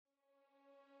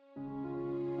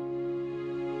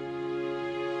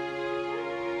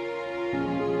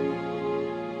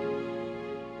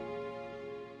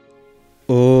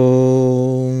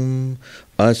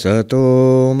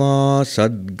Asato ma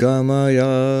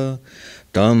sadgamaya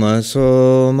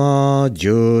tamaso ma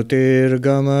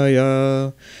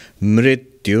jyotirgamaya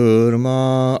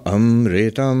mrityurma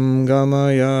amritam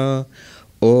gamaya.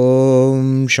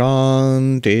 Om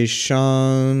Shanti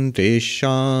Shanti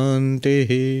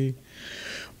Shanti.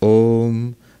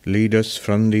 Om, lead us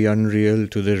from the unreal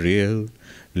to the real.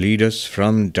 Lead us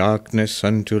from darkness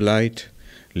unto light.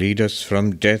 Lead us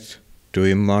from death to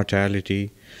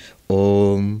immortality.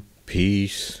 Om,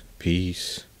 peace,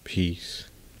 peace, peace.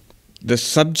 The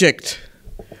subject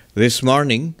this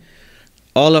morning,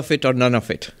 all of it or none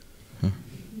of it,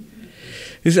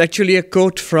 is actually a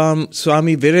quote from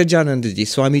Swami Virajanandaji,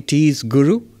 Swami T's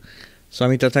guru,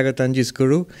 Swami Tathagatanji's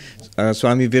guru.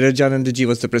 Swami Virajanandaji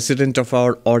was the president of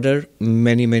our order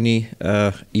many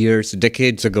years,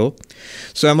 decades ago.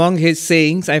 So among his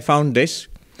sayings, I found this.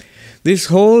 This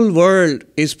whole world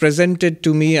is presented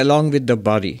to me along with the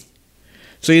body.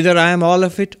 So either I am all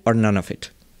of it or none of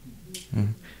it.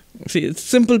 See, it's a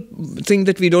simple thing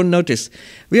that we don't notice.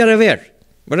 We are aware.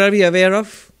 What are we aware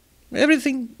of?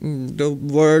 Everything, the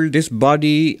world, this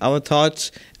body, our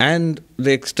thoughts, and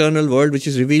the external world which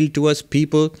is revealed to us,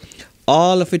 people,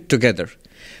 all of it together.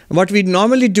 What we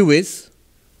normally do is,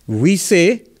 we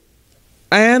say,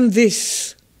 I am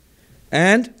this,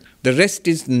 and the rest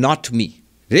is not me.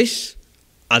 This,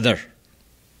 other.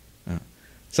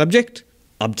 Subject,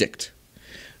 object.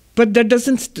 But that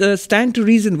doesn't stand to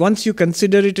reason once you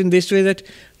consider it in this way, that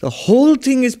the whole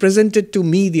thing is presented to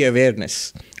me, the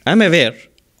awareness. I'm aware.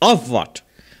 Of what?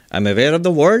 I'm aware of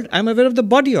the world, I'm aware of the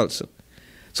body also.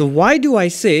 So why do I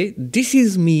say, this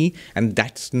is me and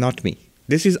that's not me?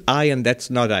 This is I and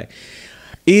that's not I.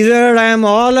 Either I am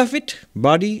all of it,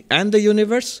 body and the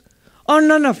universe, or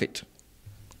none of it.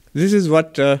 This is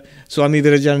what Swami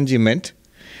Virajanandaji meant.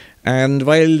 And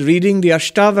while reading the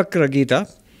Ashtavakra Gita,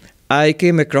 I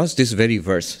came across this very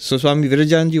verse. So Swami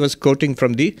Virajanandaji was quoting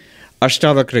from the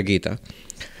Ashtavakra Gita.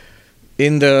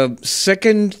 In the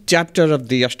second chapter of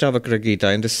the Ashtavakra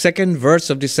Gita, in the second verse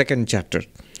of the second chapter,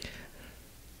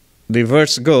 the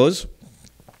verse goes,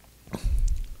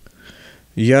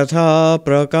 Yatha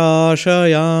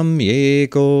prakashayam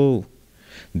yeko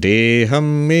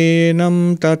deham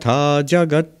menam tatha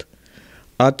jagat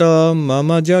ata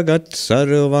mama jagat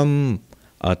sarvam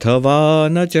athava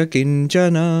nacha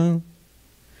kinchana.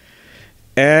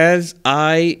 As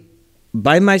I,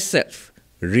 by myself,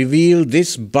 reveal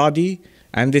this body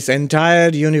and this entire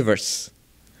universe.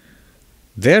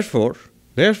 Therefore,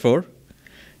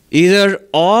 either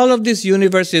all of this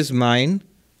universe is mine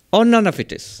or none of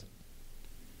it is.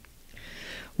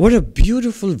 What a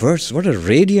beautiful verse, what a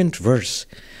radiant verse.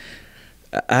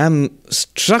 I'm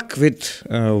struck with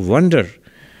wonder.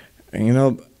 You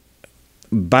know,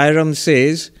 Byram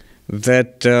says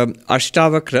that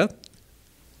Ashtavakra,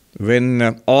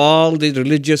 when all the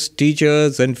religious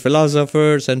teachers and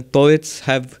philosophers and poets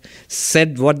have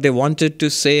said what they wanted to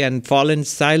say and fallen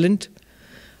silent,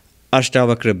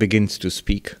 Ashtavakra begins to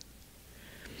speak.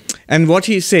 And what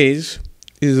he says,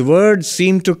 his words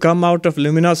seem to come out of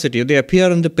luminosity. They appear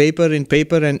on the paper in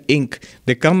paper and ink.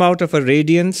 They come out of a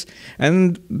radiance,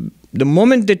 and the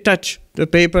moment they touch the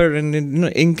paper and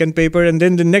ink and paper, and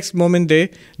then the next moment they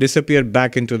disappear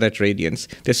back into that radiance.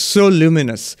 They're so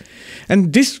luminous.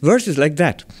 And this verse is like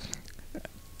that.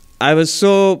 I was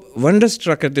so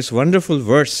wonderstruck at this wonderful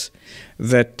verse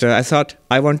that I thought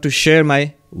I want to share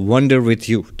my wonder with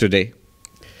you today.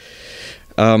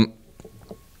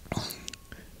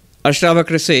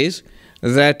 Ashtavakra says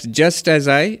that just as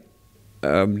I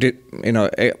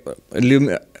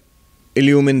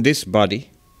illumine this body,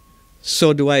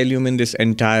 so do I illumine this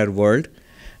entire world,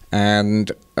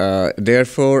 and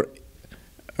therefore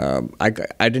I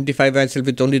identify myself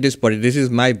with only this body. This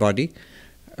is my body,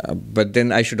 but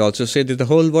then I should also say that the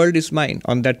whole world is mine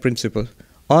on that principle,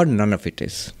 or none of it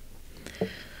is.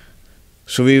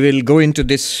 So we will go into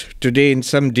this today in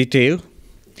some detail.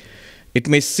 It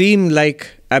may seem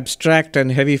like abstract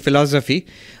and heavy philosophy,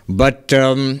 but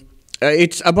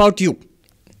it's about you.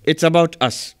 It's about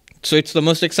us. So it's the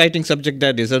most exciting subject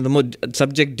that is, and the most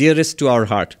subject dearest to our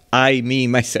heart. I, me,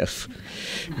 myself.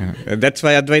 That's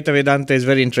why Advaita Vedanta is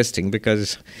very interesting,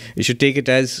 because you should take it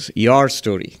as your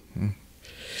story.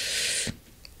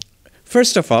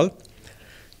 First of all,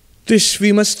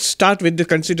 we must start with the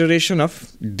consideration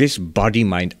of this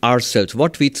body-mind, ourselves,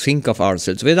 what we think of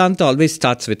ourselves. Vedanta always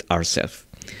starts with ourselves.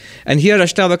 And here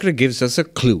Ashtavakra gives us a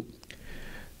clue.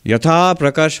 Yatha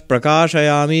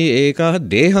prakashayami eka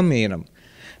deham enam.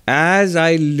 As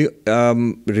I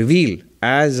reveal,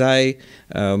 as I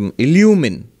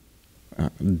illumine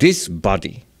this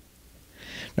body.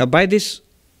 Now by this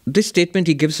statement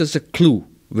he gives us a clue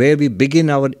where we begin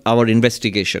our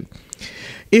investigation.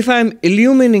 If I'm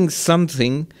illumining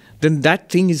something, then that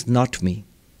thing is not me.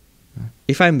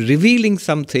 If I'm revealing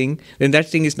something, then that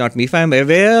thing is not me. If I'm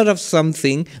aware of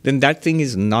something, then that thing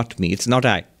is not me. It's not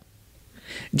I.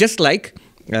 Just like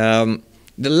the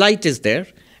light is there,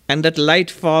 and that light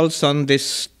falls on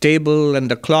this table and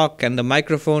the clock and the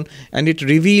microphone, and it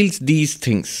reveals these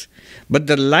things. But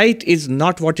the light is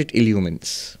not what it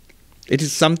illumines. It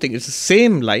is something, it's the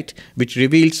same light which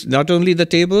reveals not only the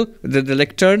table, the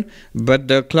lectern, but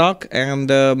the clock and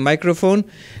the microphone,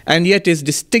 and yet is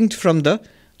distinct from the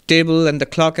table and the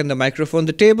clock and the microphone.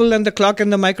 The table and the clock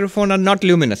and the microphone are not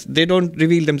luminous. They don't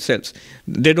reveal themselves.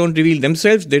 They don't reveal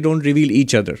themselves. They don't reveal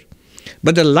each other.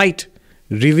 But the light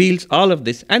reveals all of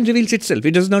this and reveals itself.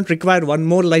 It does not require one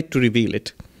more light to reveal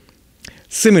it.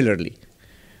 Similarly,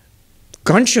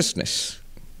 consciousness.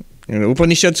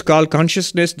 Upanishads call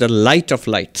consciousness the light of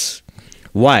lights.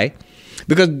 Why?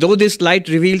 Because though this light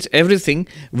reveals everything,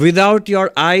 without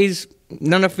your eyes,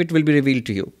 none of it will be revealed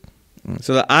to you.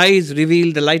 So the eyes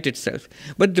reveal the light itself.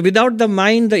 But without the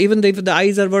mind, even if the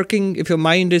eyes are working, if your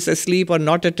mind is asleep or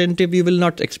not attentive, you will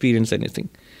not experience anything.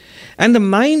 And the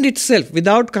mind itself,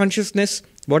 without consciousness,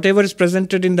 whatever is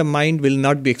presented in the mind will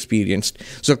not be experienced.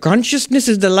 So consciousness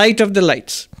is the light of the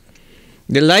lights.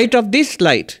 The light of this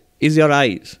light is your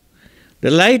eyes.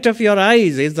 The light of your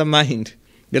eyes is the mind.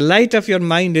 The light of your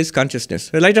mind is consciousness.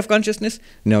 The light of consciousness?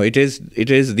 No, it is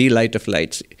the light of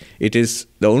lights. It is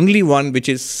the only one which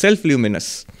is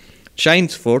self-luminous,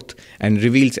 shines forth and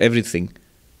reveals everything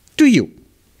to you,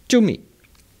 to me,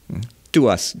 to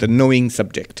us, the knowing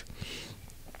subject.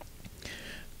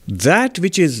 That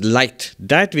which is light,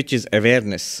 that which is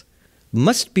awareness,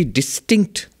 must be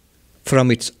distinct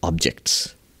from its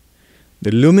objects.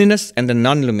 The luminous and the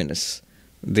non-luminous,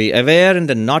 the aware and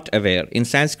the not aware. In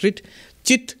Sanskrit,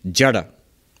 Chit, Jada,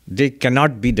 they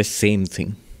cannot be the same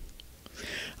thing.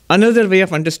 Another way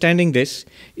of understanding this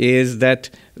is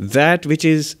that which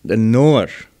is the knower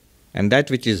and that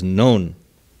which is known,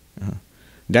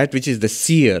 that which is the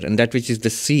seer and that which is the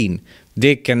seen,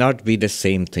 they cannot be the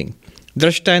same thing.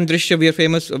 Drashta and Drishya,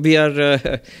 we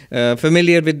are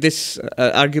familiar with this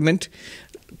argument.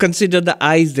 Consider the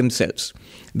eyes themselves.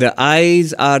 The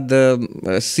eyes are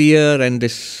the seer and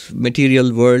this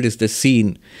material world is the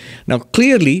seen. Now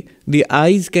clearly the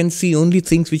eyes can see only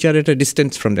things which are at a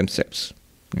distance from themselves.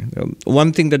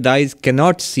 One thing that the eyes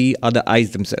cannot see are the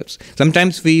eyes themselves.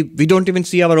 Sometimes we don't even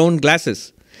see our own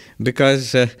glasses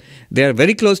because they are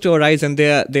very close to our eyes and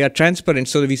they are transparent,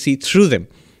 so that we see through them.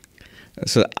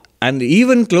 And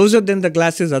even closer than the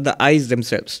glasses are the eyes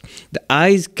themselves. The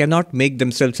eyes cannot make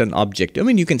themselves an object. I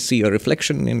mean, you can see a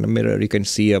reflection in a mirror, you can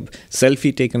see a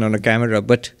selfie taken on a camera,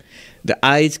 but the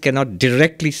eyes cannot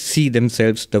directly see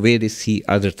themselves the way they see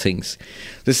other things.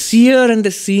 The seer and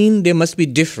the seen, they must be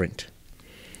different.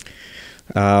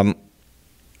 If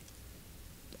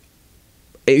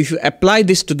you apply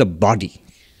this to the body,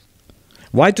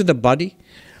 why to the body?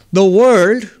 The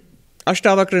world,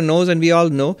 Ashtavakra knows and we all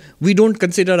know, we don't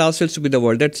consider ourselves to be the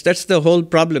world. That's the whole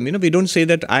problem. We don't say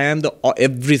that I am the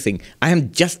everything. I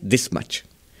am just this much.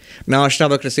 Now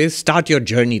Ashtavakra says, start your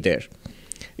journey there.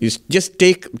 You just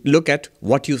take a look at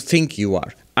what you think you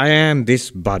are. I am this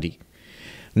body.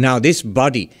 Now this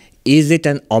body, is it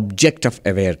an object of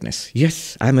awareness?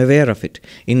 Yes, I am aware of it.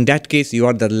 In that case, you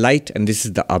are the light and this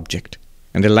is the object.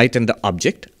 And the light and the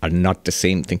object are not the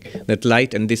same thing. That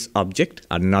light and this object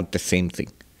are not the same thing.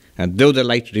 And though the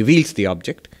light reveals the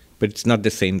object, but it's not the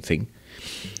same thing.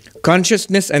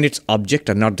 Consciousness and its object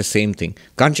are not the same thing.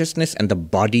 Consciousness and the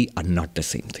body are not the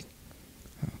same thing.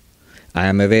 I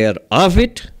am aware of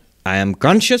it. I am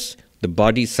conscious. The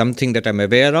body is something that I'm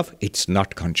aware of. It's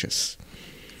not conscious.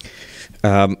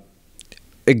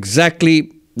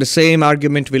 Exactly the same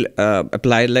argument will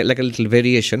apply like a little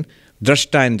variation.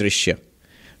 Drashta and Drishya.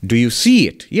 Do you see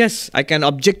it? Yes, I can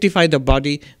objectify the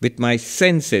body with my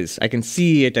senses. I can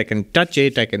see it, I can touch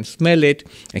it, I can smell it,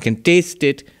 I can taste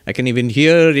it, I can even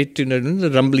hear it,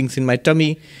 the rumblings in my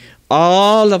tummy.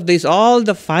 All of this, all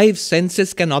the five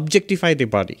senses can objectify the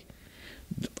body.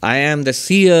 I am the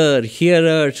seer,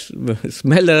 hearer,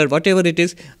 smeller, whatever it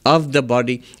is, of the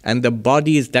body. And the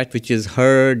body is that which is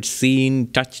heard,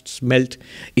 seen, touched, smelt.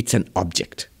 It's an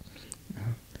object.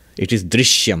 It is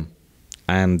drishyam.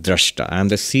 I am drashta. I am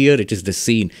the seer, it is the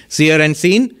seen. Seer and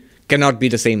seen cannot be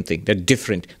the same thing. They're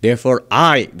different. Therefore,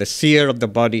 I, the seer of the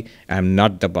body, am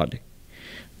not the body.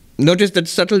 Notice the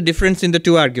subtle difference in the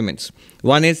two arguments.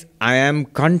 One is, I am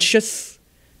conscious,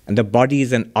 and the body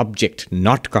is an object,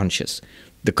 not conscious.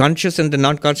 The conscious and the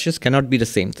non-conscious cannot be the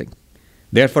same thing.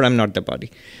 Therefore, I'm not the body.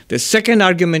 The second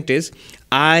argument is,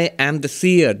 I am the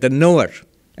seer, the knower.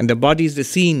 And the body is the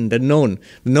seen, the known,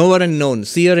 knower and known,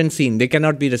 seer and seen. They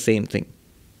cannot be the same thing.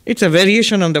 It's a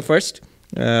variation on the first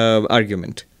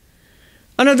argument.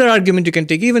 Another argument you can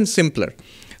take, even simpler.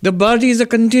 The body is a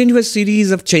continuous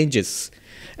series of changes,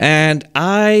 and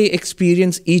I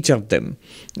experience each of them.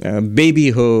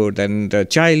 Babyhood and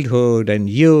childhood and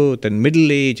youth and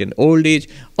middle age and old age,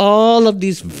 all of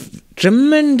these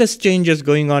tremendous changes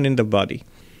going on in the body.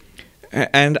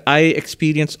 And I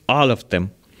experience all of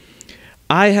them.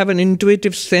 I have an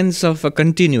intuitive sense of a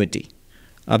continuity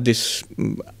of this.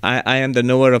 I am the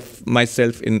knower of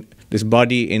myself in this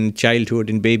body, in childhood,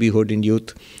 in babyhood, in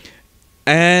youth.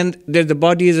 And the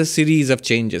body is a series of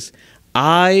changes.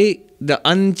 I, the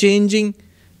unchanging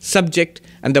subject,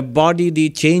 and the body, the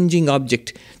changing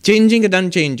object. Changing and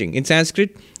unchanging. In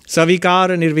Sanskrit,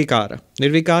 savikara, nirvikara.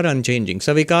 Nirvikara, unchanging.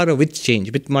 Savikara, with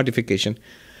change, with modification.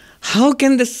 How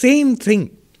can the same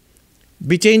thing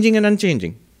be changing and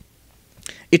unchanging?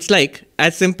 It's like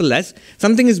as simple as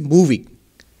something is moving.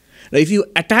 Now, if you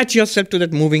attach yourself to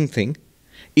that moving thing,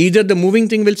 either the moving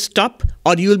thing will stop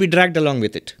or you will be dragged along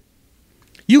with it.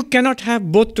 You cannot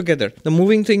have both together. The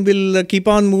moving thing will keep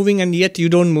on moving and yet you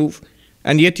don't move,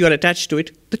 and yet you are attached to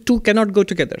it. The two cannot go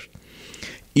together.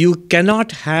 You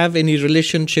cannot have any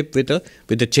relationship with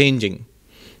the changing.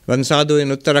 One sadhu in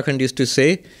Uttarakhand used to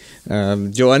say,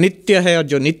 जो अनित्य है और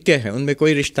जो नित्य है उनमें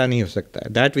कोई रिश्ता नहीं हो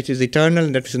सकता. That which is eternal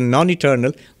and that which is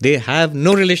non-eternal, they have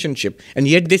no relationship, and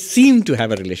yet they seem to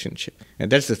have a relationship.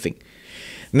 And that's the thing.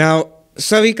 Now,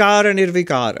 savikara,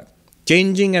 nirvikara,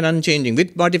 changing and unchanging,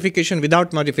 with modification,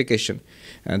 without modification,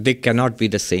 they cannot be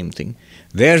the same thing.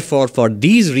 Therefore, for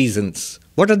these reasons,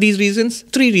 what are these reasons?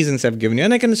 3 reasons I've given you,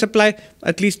 and I can supply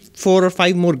at least 4 or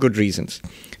 5 more good reasons.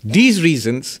 These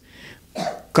reasons,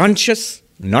 conscious,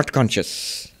 not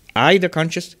conscious. I, the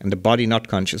conscious, and the body, not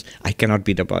conscious. I cannot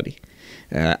be the body.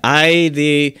 I,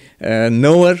 the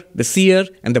knower, the seer,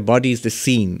 and the body is the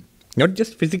seen. Not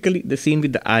just physically the seen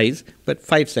with the eyes, but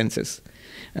 5 senses.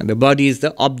 And the body is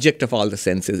the object of all the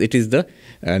senses. It is the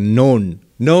known,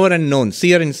 knower and known,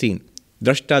 seer and seen.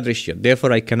 Drashta drishya.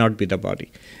 Therefore, I cannot be the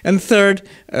body. And third,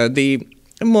 the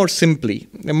more simply,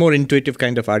 a more intuitive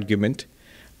kind of argument.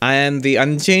 I am the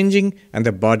unchanging and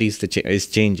the body is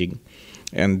changing.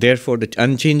 And therefore, the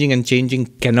unchanging and changing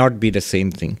cannot be the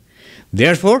same thing.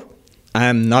 Therefore, I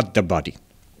am not the body.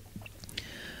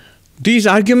 These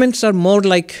arguments are more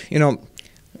like,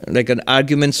 like an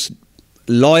arguments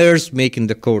lawyers make in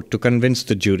the court to convince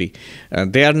the jury.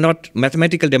 They are not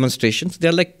mathematical demonstrations. They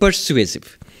are like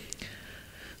persuasive.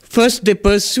 First, they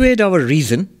persuade our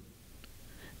reason,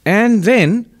 and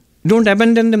then don't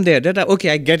abandon them there. That, okay,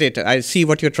 I get it. I see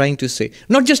what you're trying to say.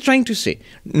 Not just trying to say.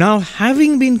 Now,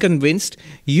 having been convinced,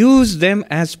 use them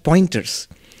as pointers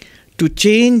to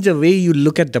change the way you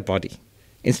look at the body.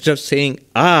 Instead of saying,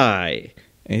 I,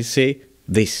 and you say,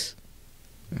 this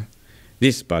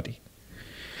body.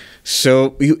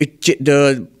 So,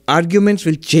 the arguments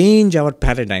will change our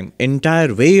paradigm,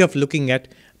 entire way of looking at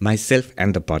myself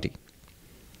and the body.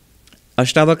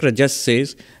 Ashtavakra just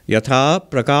says, Yatha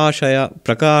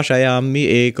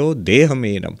prakashayami eko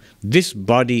dehamenam. This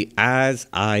body as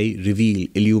I reveal,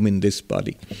 illumine this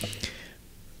body.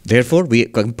 Therefore, we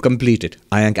complete it.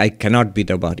 I cannot be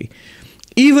the body.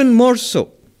 Even more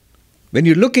so, when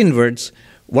you look inwards,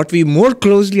 what we more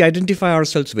closely identify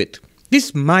ourselves with,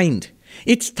 this mind,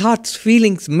 its thoughts,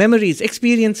 feelings, memories,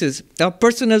 experiences, our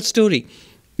personal story,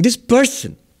 this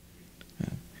person,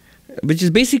 which is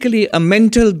basically a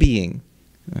mental being,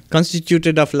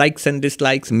 constituted of likes and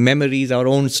dislikes, memories, our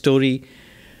own story.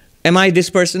 Am I this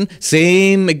person?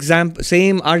 Same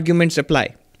arguments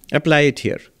apply. Apply it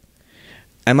here.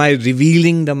 Am I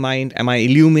revealing the mind? Am I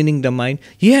illumining the mind?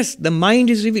 Yes, the mind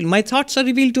is revealed. My thoughts are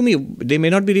revealed to me. They may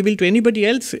not be revealed to anybody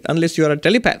else unless you are a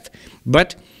telepath.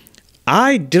 But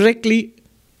I directly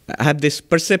have this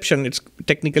perception.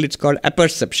 Technically it's called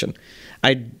apperception.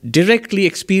 I directly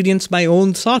experience my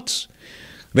own thoughts.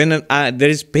 When there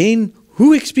is pain,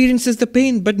 who experiences the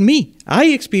pain but me? I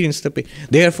experience the pain.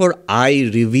 Therefore, I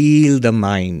reveal the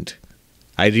mind.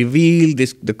 I reveal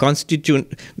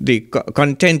the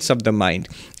contents of the mind.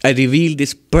 I reveal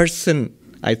this person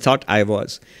I thought I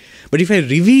was. But if I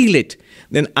reveal it,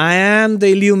 then I am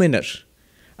the illuminer.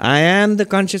 I am the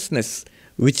consciousness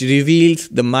which reveals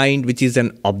the mind, which is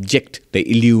an object, the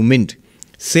illumined.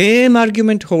 Same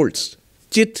argument holds.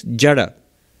 Chit jada.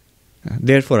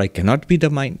 Therefore, I cannot be the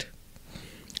mind.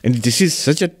 And this is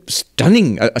such a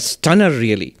stunner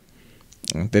really.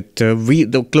 That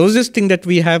the closest thing that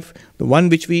we have, the one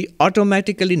which we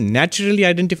automatically, naturally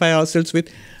identify ourselves with,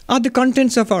 are the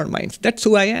contents of our minds. That's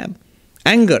who I am.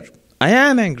 Anger. I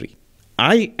am angry.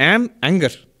 I am anger.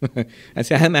 I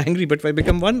say, I am angry, but I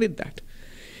become one with that.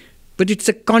 But it's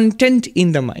a content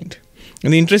in the mind.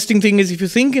 And the interesting thing is, if you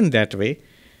think in that way,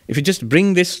 if you just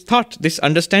bring this thought, this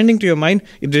understanding to your mind,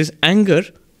 if there is anger,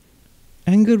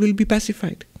 anger will be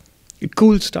pacified. It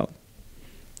cools down.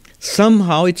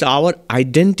 Somehow it's our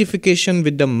identification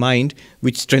with the mind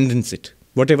which strengthens it,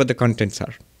 whatever the contents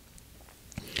are.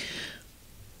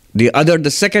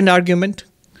 The second argument,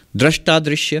 drashta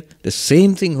drishya, the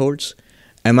same thing holds.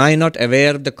 Am I not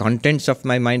aware of the contents of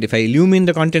my mind? If I illumine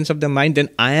the contents of the mind, then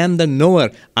I am the knower.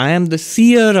 I am the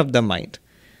seer of the mind.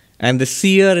 And the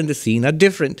seer and the seen are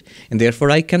different. And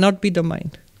therefore I cannot be the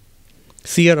mind.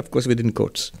 Seer, of course, within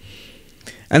quotes.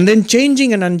 And then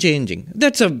changing and unchanging.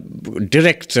 That's a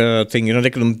direct thing.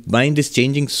 Like the mind is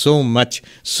changing so much.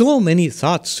 So many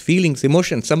thoughts, feelings,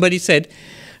 emotions. Somebody said,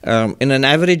 in an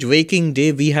average waking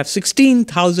day, we have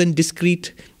 16,000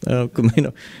 discrete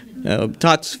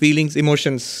thoughts, feelings,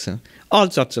 emotions, all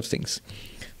sorts of things.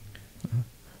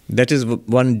 That is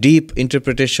one deep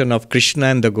interpretation of Krishna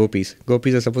and the gopis.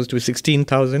 Gopis are supposed to be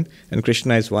 16,000 and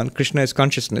Krishna is one. Krishna is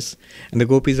consciousness and the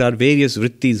gopis are various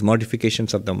vrittis,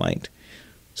 modifications of the mind.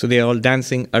 So they are all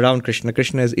dancing around Krishna.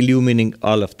 Krishna is illumining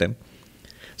all of them.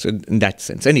 So in that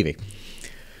sense. Anyway,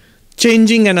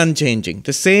 changing and unchanging.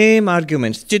 The same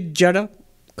arguments. Chit jada,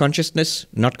 consciousness,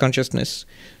 not consciousness.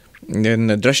 Then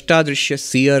drashta drishya,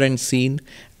 seer and seen,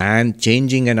 and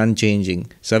changing and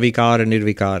unchanging, savikara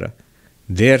nirvikara.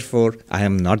 Therefore, I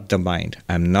am not the mind.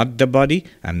 I am not the body.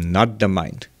 I am not the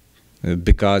mind.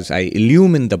 Because I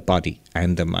illumine the body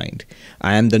and the mind.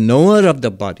 I am the knower of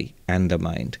the body and the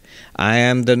mind. I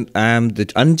am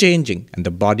the unchanging, and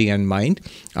the body and mind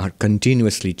are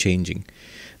continuously changing.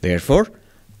 Therefore,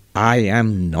 I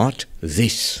am not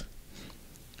this.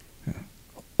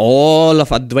 All of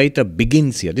Advaita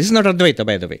begins here. This is not Advaita,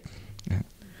 by the way.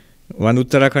 One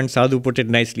Uttarakhand sadhu put it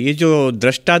nicely. ये जो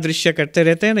दृष्टा दृश्य करते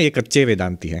रहते हैं ना, ये कच्चे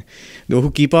वेदांती हैं. Those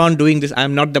who keep on doing this, I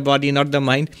am not the body, not the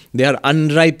mind, they are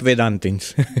unripe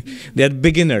Vedantins. They are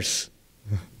beginners.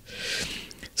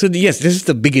 So yes, this is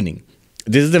the beginning.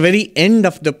 This is the very end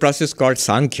of the process called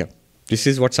Sankhya. This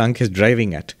is what Sankhya is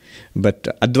driving at. But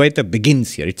Advaita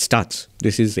begins here. It starts.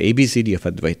 This is the ABCD of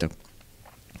Advaita.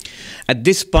 At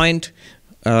this point,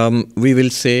 we will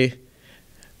say,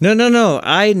 no,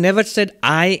 I never said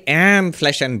I am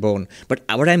flesh and bone. But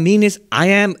what I mean is,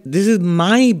 this is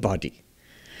my body.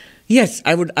 Yes,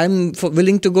 I'm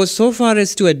willing to go so far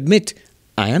as to admit,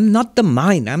 I am not the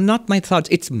mind, I'm not my thoughts,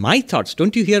 it's my thoughts.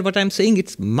 Don't you hear what I'm saying?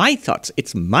 It's my thoughts,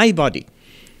 it's my body.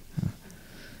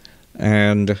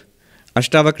 And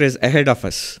Ashtavakra is ahead of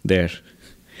us there.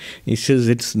 He says,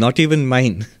 it's not even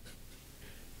mine.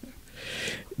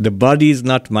 The body is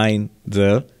not mine,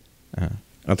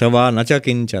 Athava nacha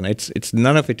kinchana. It's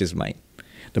none of it is mine.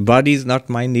 The body is not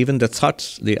mine, even the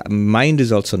thoughts, the mind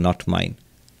is also not mine.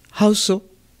 How so?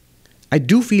 I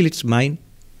do feel it's mine.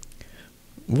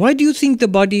 Why do you think the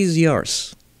body is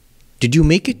yours? Did you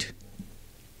make it?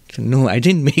 No, I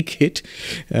didn't make it.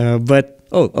 But,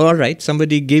 all right,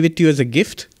 somebody gave it to you as a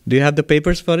gift. Do you have the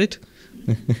papers for it?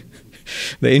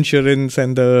 The insurance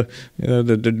and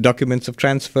the documents of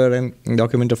transfer and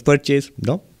document of purchase?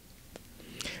 No.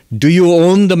 Do you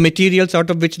own the materials out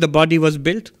of which the body was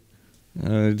built?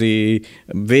 The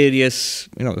various,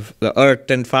 the earth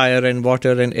and fire and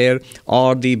water and air,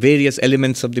 or the various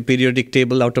elements of the periodic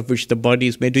table out of which the body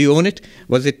is made. Do you own it?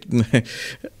 Was it?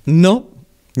 No,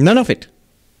 none of it.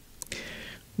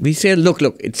 We say, look,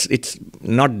 it's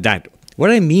not that.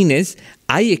 What I mean is,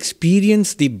 I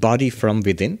experience the body from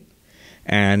within,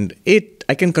 and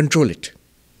I can control it.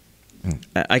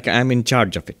 I'm in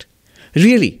charge of it.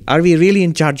 Really? Are we really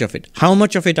in charge of it? How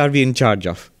much of it are we in charge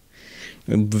of?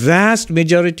 Vast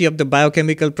majority of the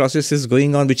biochemical processes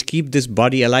going on which keep this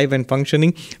body alive and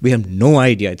functioning, we have no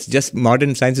idea. It's just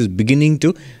modern science is beginning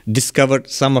to discover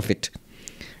some of it.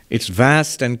 It's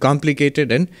vast and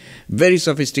complicated and very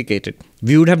sophisticated.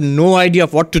 We would have no idea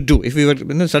of what to do if we were,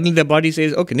 suddenly the body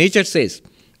says, okay, nature says,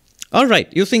 all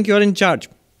right, you think you're in charge.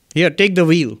 Here, take the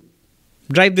wheel.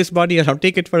 Drive this body around,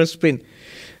 take it for a spin.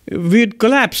 We'd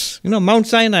collapse. Mount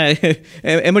Sinai,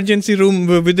 emergency room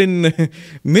within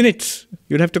minutes.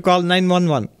 You'd have to call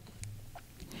 911.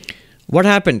 What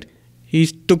happened? He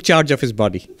took charge of his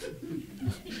body.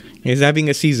 He's having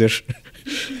a seizure.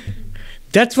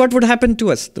 That's what would happen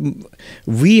to us.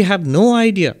 We have no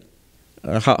idea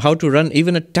how to run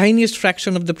even a tiniest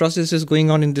fraction of the processes going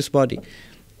on in this body.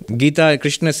 Gita,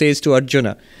 Krishna says to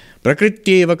Arjuna,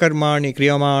 Prakrityeva karmani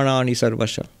kriyamanani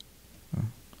sarvasha.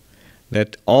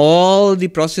 That all the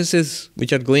processes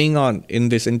which are going on in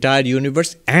this entire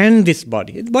universe and this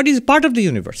body is part of the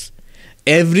universe.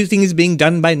 Everything is being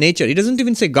done by nature. He doesn't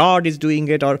even say God is doing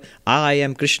it or I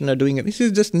am Krishna doing it. This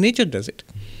is just nature does it.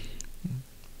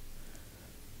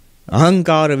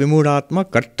 Ahankara vimudatma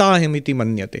kartaham iti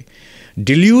manyate.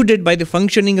 Deluded by the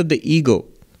functioning of the ego,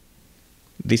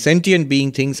 the sentient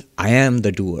being thinks, I am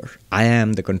the doer, I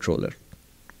am the controller.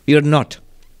 You're not.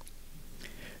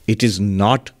 It is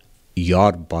not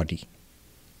your body.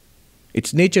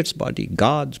 It's nature's body,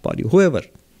 God's body, whoever,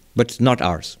 but it's not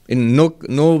ours. In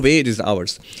no way it is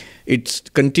ours. It's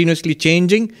continuously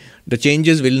changing. The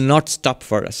changes will not stop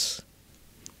for us.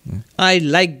 I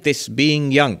like this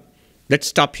being young. Let's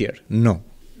stop here. No.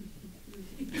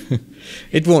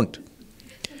 It won't.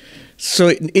 So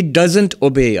it doesn't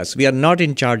obey us. We are not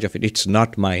in charge of it. It's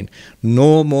not mine.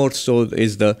 No more so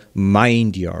is the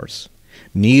mind yours.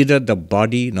 Neither the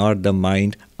body nor the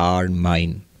mind are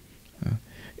mine.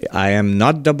 I am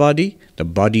not the body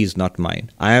is not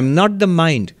mine. I am not the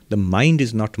mind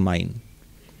is not mine.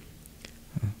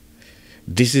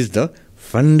 This is the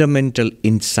fundamental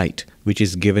insight which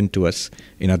is given to us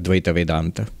in Advaita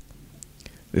Vedanta.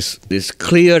 This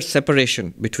clear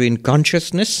separation between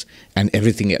consciousness and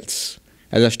everything else.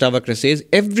 As Ashtavakra says,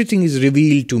 everything is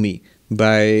revealed to me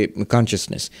by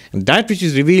consciousness. And that which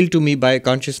is revealed to me by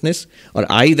consciousness, or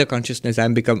I the consciousness, I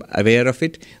am become aware of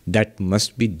it, that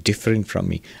must be different from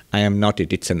me. I am not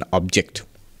it, it's an object.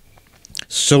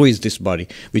 So is this body,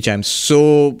 which I am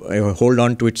I hold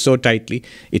on to it so tightly,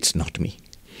 it's not me.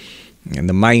 And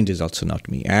the mind is also not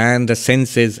me. And the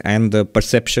senses and the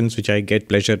perceptions which I get,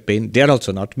 pleasure, pain, they are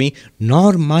also not me,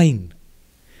 nor mine.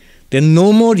 They're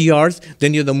no more yours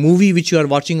than the movie which you are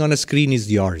watching on a screen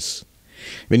is yours.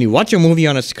 When you watch a movie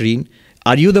on a screen,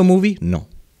 are you the movie? No.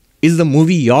 Is the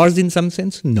movie yours in some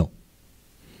sense? No.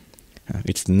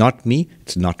 It's not me,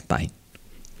 it's not mine.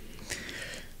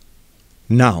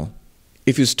 Now,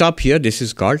 if you stop here, this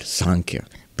is called Sankhya.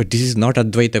 But this is not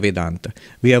Advaita Vedanta.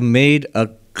 We have made a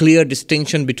clear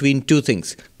distinction between two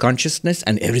things, consciousness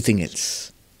and everything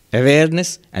else,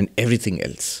 awareness and everything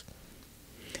else.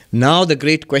 Now the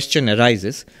great question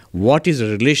arises, what is the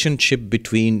relationship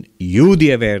between you,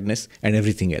 the awareness, and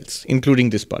everything else,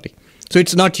 including this body? So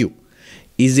it's not you.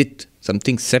 Is it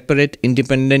something separate,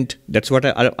 independent? That's what,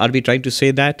 are we trying to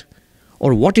say that?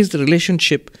 Or what is the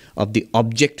relationship of the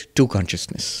object to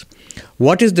consciousness?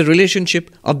 What is the relationship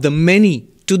of the many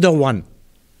to the one?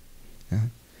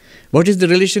 What is the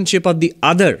relationship of the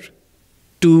other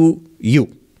to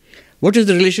you? What is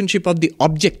the relationship of the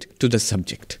object to the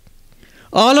subject?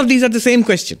 All of these are the same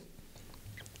question.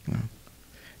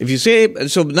 If you say,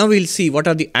 so now we'll see what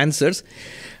are the answers.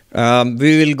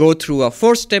 We will go through a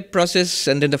 4-step process,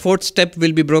 and then the 4th step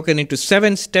will be broken into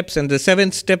 7 steps, and the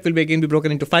 7th step will again be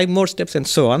broken into 5 more steps, and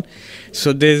so on.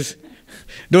 So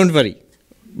don't worry.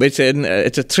 It's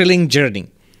a thrilling journey.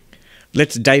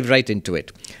 Let's dive right into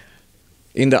it.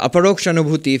 In the Aparoksha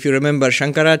Anubhuti, if you remember,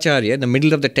 Shankaracharya, in the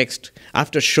middle of the text,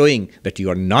 after showing that you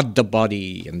are not the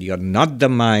body and you are not the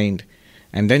mind,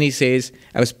 and then he says,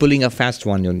 I was pulling a fast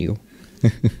one on you.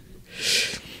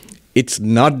 It's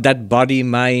not that body,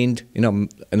 mind, and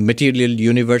material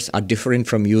universe are different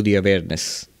from you, the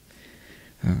awareness.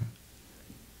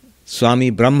 Swami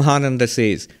Brahmananda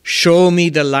says, show me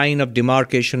the line of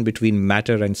demarcation between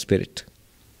matter and spirit.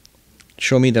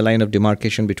 Show me the line of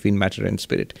demarcation between matter and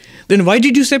spirit. Then why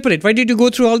did you separate? Why did you go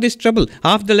through all this trouble?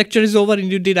 Half the lecture is over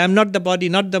and you did, I'm not the body,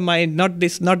 not the mind, not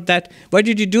this, not that. Why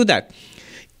did you do that?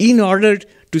 In order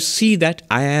to see that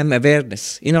I am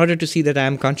awareness, in order to see that I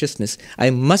am consciousness,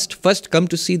 I must first come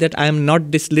to see that I am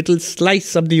not this little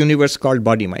slice of the universe called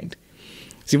body-mind.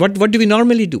 See, what do we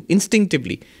normally do?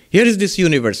 Instinctively. Here is this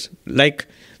universe. Like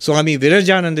Swami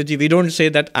Virajanandaji, we don't say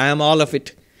that I am all of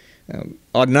it.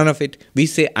 Or none of it. We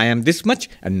say I am this much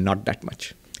and not that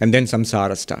much. And then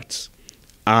samsara starts.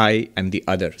 I and the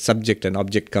other, subject and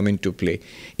object come into play.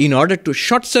 In order to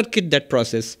short circuit that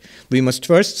process, we must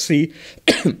first see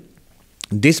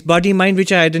this body mind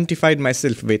which I identified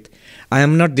myself with. I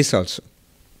am not this also.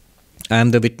 I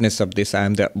am the witness of this. I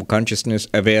am the consciousness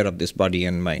aware of this body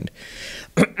and mind.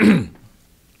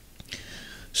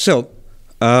 So,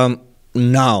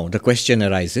 now the question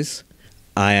arises,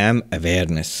 I am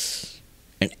awareness.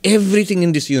 And everything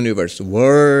in this universe,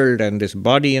 world and this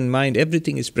body and mind,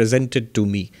 everything is presented to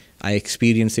me. I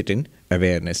experience it in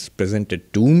awareness,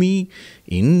 presented to me,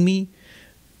 in me.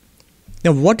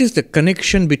 Now, what is the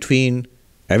connection between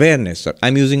awareness?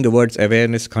 I'm using the words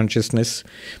awareness, consciousness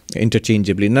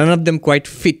interchangeably. None of them quite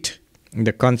fit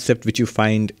the concept which you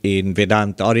find in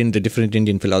Vedanta or in the different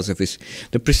Indian philosophies.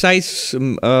 The precise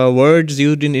words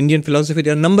used in Indian philosophy,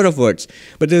 there are a number of words,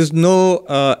 but there is no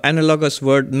analogous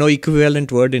word, no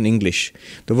equivalent word in English.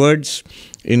 The words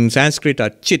in Sanskrit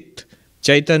are chit,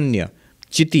 Chaitanya,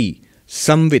 Chiti,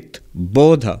 Samvit,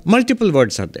 Bodha. Multiple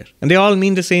words are there. And they all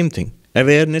mean the same thing,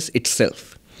 awareness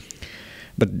itself.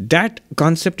 But that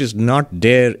concept is not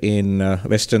there in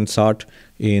Western thought,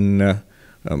 in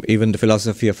even the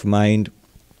philosophy of mind.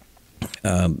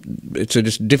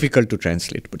 It's difficult to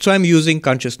translate. But so I'm using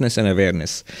consciousness and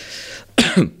awareness.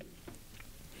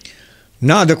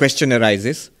 Now the question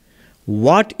arises,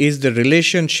 what is the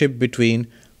relationship between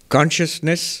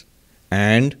consciousness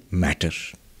and matter?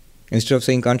 Instead of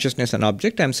saying consciousness and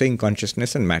object, I'm saying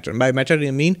consciousness and matter. By matter,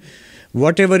 I mean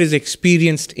whatever is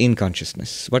experienced in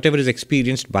consciousness, whatever is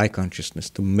experienced by consciousness,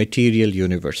 the material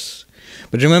universe.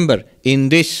 But remember, in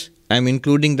this, I'm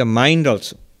including the mind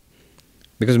also.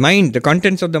 Because mind, the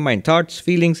contents of the mind, thoughts,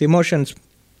 feelings, emotions,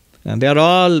 they are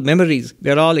all memories,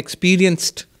 they are all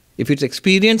experienced. If it's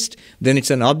experienced, then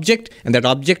it's an object, and that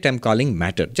object I'm calling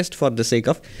matter, just for the sake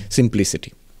of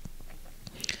simplicity.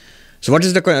 So what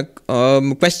is the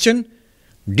question?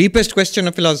 Deepest question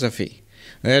of philosophy.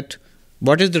 That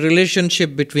what is the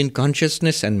relationship between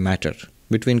consciousness and matter,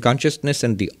 between consciousness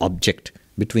and the object,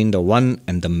 between the one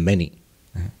and the many?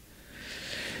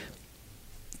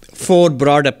 4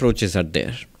 broad approaches are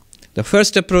there. The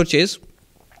first approach is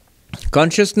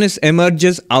consciousness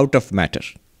emerges out of matter.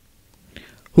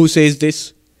 Who says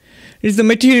this? It's the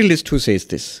materialist who says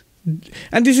this.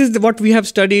 And this is what we have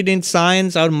studied in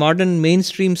science. Our modern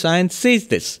mainstream science says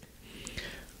this.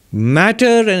 Matter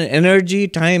and energy,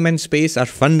 time and space are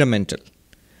fundamental.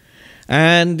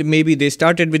 And maybe they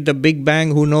started with the Big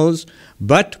Bang, who knows?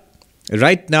 But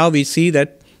right now we see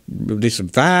that this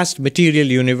vast material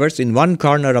universe, in one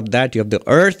corner of that you have the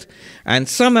earth, and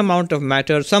some amount of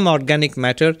matter, some organic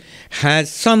matter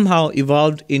has somehow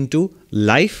evolved into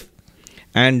life.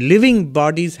 And living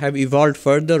bodies have evolved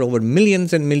further over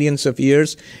millions and millions of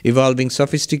years, evolving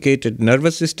sophisticated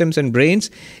nervous systems and brains.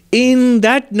 In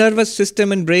that nervous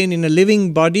system and brain, in a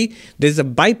living body, there's a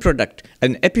byproduct,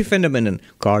 an epiphenomenon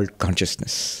called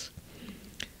consciousness.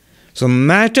 So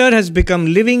matter has become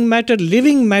living matter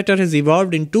has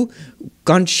evolved into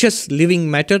conscious living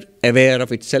matter, aware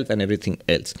of itself and everything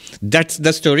else. That's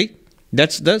the story,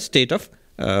 that's the state of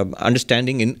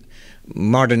understanding in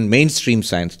modern mainstream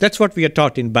science. That's what we are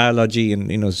taught in biology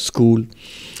in school.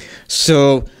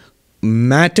 So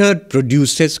matter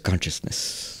produces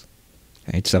consciousness.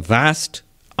 It's a vast,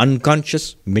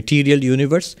 unconscious material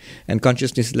universe, and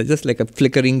consciousness is just like a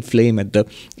flickering flame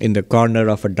in the corner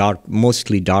of a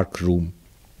mostly dark room.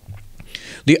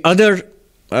 The other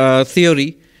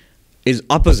theory is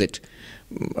opposite.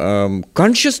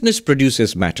 Consciousness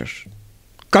produces matter.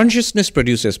 Consciousness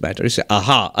produces matter. You say,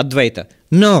 aha, Advaita.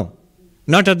 No.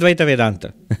 Not Advaita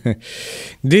Vedanta.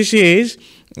 This is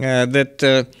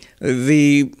the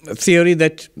theory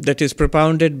that is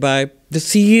propounded by the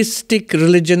theistic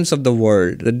religions of the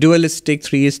world, the dualistic,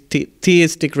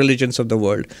 theistic religions of the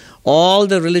world. All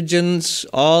the religions,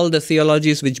 all the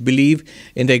theologies which believe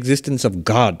in the existence of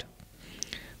God,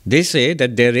 they say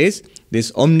that there is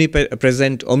this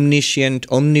omnipresent, omniscient,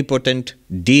 omnipotent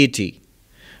deity.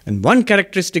 And one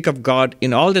characteristic of God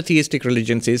in all the theistic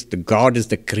religions is the God is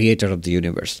the creator of the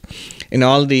universe. In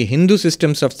all the Hindu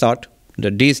systems of thought, the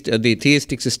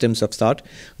theistic systems of thought,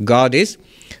 God is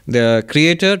the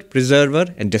creator, preserver,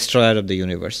 and destroyer of the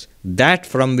universe. That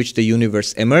from which the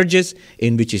universe emerges,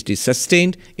 in which it is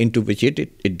sustained, into which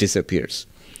it disappears.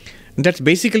 And that's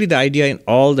basically the idea in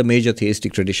all the major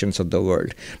theistic traditions of the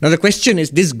world. Now the question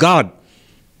is, this God,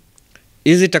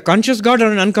 is it a conscious God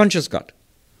or an unconscious God?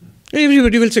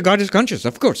 Everybody will say God is conscious,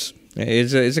 of course.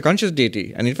 It's a conscious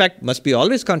deity, and in fact must be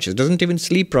always conscious, doesn't even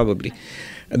sleep probably.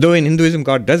 Though in Hinduism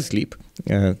God does sleep.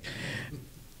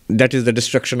 That is the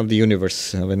destruction of the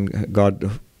universe, when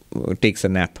God takes a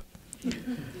nap.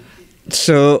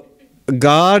 So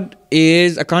God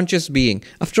is a conscious being.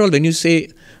 After all, when you say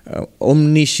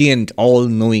omniscient,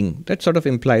 all-knowing, that sort of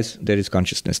implies there is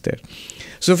consciousness there.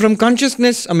 So from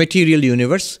consciousness, a material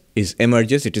universe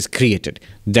emerges, it is created.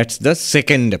 That's the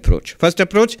second approach. First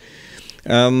approach,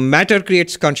 matter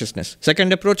creates consciousness.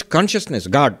 Second approach, consciousness,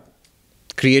 God,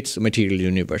 creates a material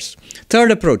universe. Third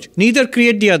approach, neither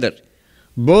create the other.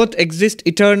 Both exist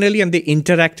eternally and they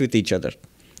interact with each other.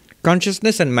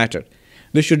 Consciousness and matter.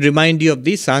 This should remind you of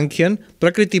the Sankhyan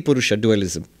Prakriti Purusha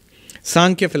dualism.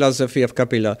 Sankhya philosophy of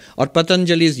Kapila, or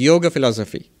Patanjali's yoga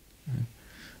philosophy.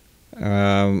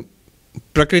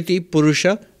 Prakriti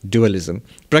Purusha dualism.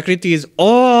 Prakriti is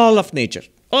all of nature,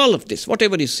 all of this,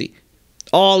 whatever you see.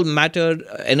 All matter,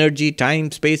 energy,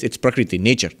 time, space, it's Prakriti,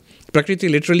 nature. Prakriti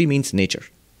literally means nature.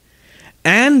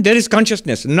 And there is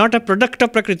consciousness, not a product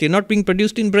of Prakriti, not being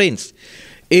produced in brains.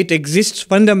 It exists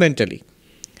fundamentally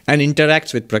and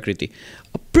interacts with Prakriti.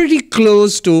 pretty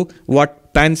close to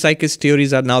what panpsychist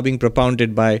theories are now being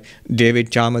propounded by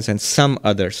David Chalmers and some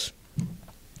others.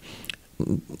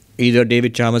 Either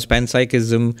David Chalmers'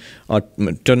 panpsychism or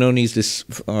Tononi's this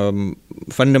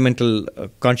fundamental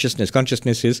consciousness.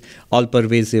 Consciousness is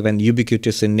all-pervasive and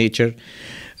ubiquitous in nature.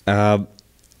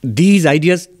 These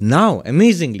ideas now,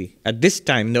 amazingly, at this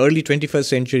time, in the early 21st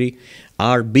century,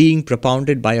 are being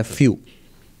propounded by a few.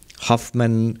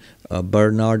 Hoffman,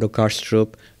 Bernardo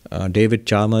Kastrup, David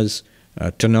Chalmers,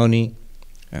 Tononi.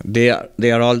 They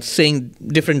are all saying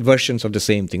different versions of the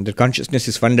same thing, that consciousness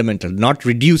is fundamental, not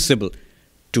reducible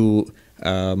to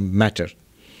matter.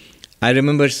 I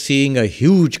remember seeing a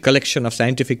huge collection of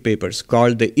scientific papers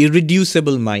called The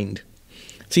Irreducible Mind.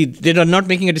 See, they are not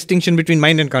making a distinction between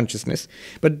mind and consciousness,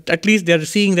 but at least they are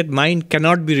seeing that mind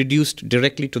cannot be reduced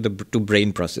directly to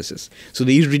brain processes. So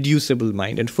the irreducible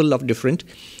mind, and full of different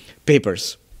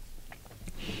papers.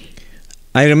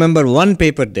 I remember one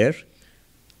paper there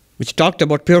which talked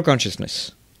about pure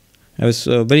consciousness. I was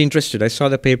very interested. I saw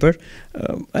the paper,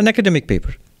 an academic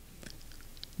paper.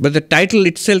 But the title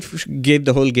itself gave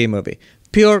the whole game away.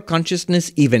 Pure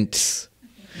consciousness events.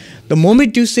 The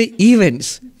moment you say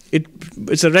events,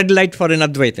 it's a red light for an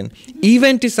Advaitin.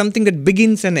 Event is something that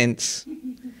begins and ends.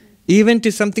 Event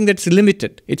is something that's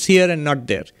limited. It's here and not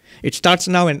there. It starts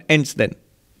now and ends then.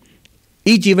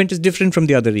 Each event is different from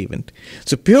the other event.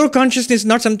 So pure consciousness is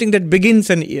not something that begins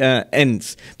and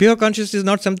ends. Pure consciousness is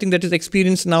not something that is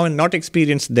experienced now and not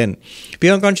experienced then.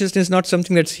 Pure consciousness is not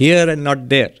something that's here and not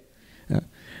there.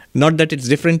 Not that it's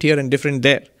different here and different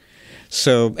there.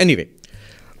 So anyway,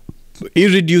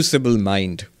 irreducible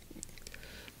mind.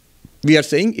 We are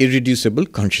saying irreducible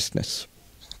consciousness.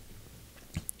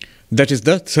 That is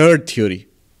the third theory.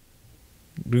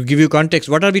 To give you context,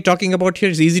 what are we talking about here?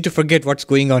 It's easy to forget what's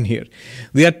going on here.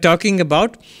 We are talking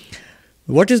about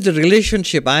what is the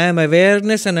relationship. I am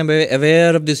awareness and I'm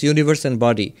aware of this universe and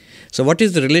body. So what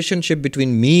is the relationship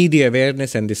between me, the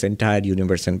awareness, and this entire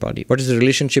universe and body? What is the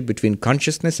relationship between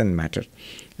consciousness and matter?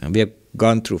 We have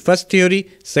gone through first theory,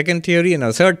 second theory, and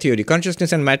our third theory.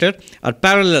 Consciousness and matter are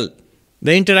parallel.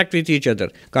 They interact with each other.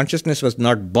 Consciousness was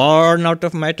not born out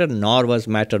of matter, nor was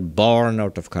matter born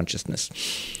out of consciousness.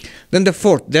 Then the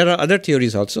fourth, there are other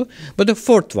theories also, but the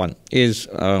fourth one is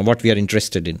what we are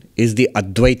interested in, is the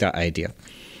Advaita idea.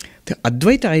 The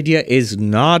Advaita idea is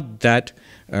not that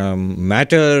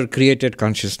matter created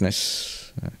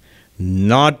consciousness,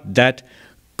 not that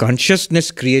consciousness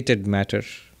created matter,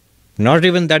 not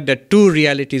even that there are two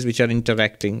realities which are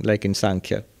interacting, like in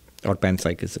Sankhya or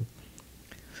panpsychism,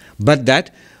 but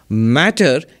that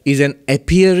matter is an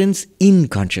appearance in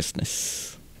consciousness.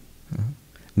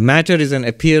 Matter is an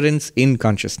appearance in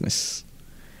consciousness.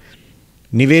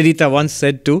 Nivedita once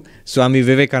said to Swami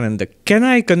Vivekananda, can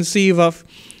I conceive of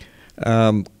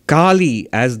Kali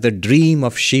as the dream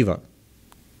of Shiva?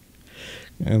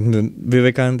 And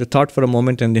Vivekananda thought for a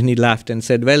moment and then he laughed and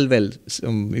said, well,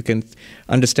 you can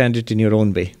understand it in your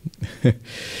own way.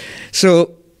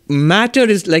 So, matter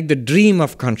is like the dream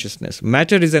of consciousness.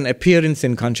 Matter is an appearance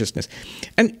in consciousness.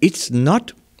 And it's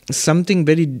not something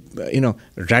very,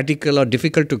 radical or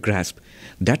difficult to grasp.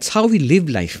 That's how we live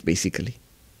life, basically.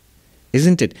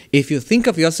 Isn't it? If you think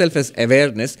of yourself as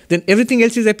awareness, then everything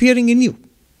else is appearing in you.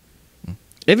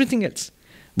 Everything else.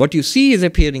 What you see is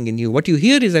appearing in you. What you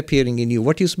hear is appearing in you.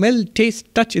 What you smell,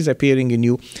 taste, touch is appearing in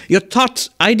you. Your thoughts,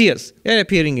 ideas, they are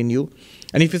appearing in you.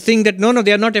 And if you think that, no,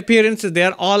 they are not appearances, they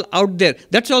are all out there,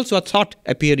 that's also a thought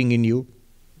appearing in you.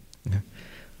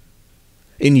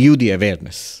 In you, the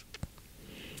awareness.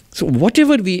 So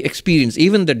whatever we experience,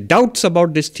 even the doubts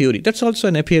about this theory, that's also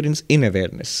an appearance in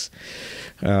awareness.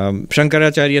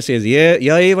 Shankaracharya says,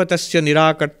 Ya eva tasya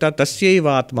nirakarta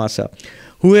tasyaiva atmasa.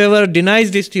 Whoever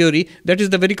denies this theory, that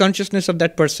is the very consciousness of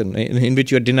that person in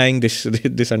which you are denying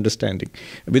this understanding.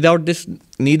 Without this,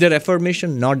 neither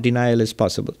affirmation nor denial is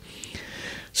possible.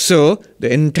 So,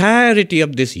 the entirety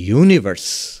of this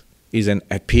universe is an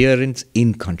appearance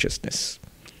in consciousness.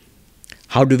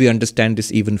 How do we understand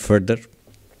this even further?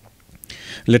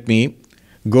 Let me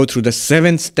go through the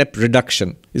 7-step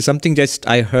reduction. It's something just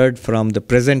I heard from the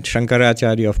present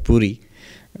Shankaracharya of Puri,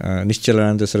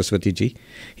 Nishchalananda Saraswati ji.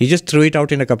 He just threw it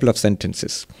out in a couple of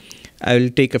sentences. I will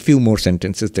take a few more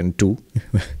sentences than 2.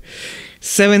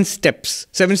 7 steps.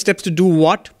 7 steps to do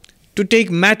what? To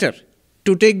take matter,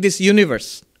 to take this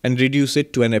universe and reduce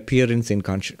it to an appearance in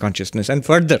consciousness and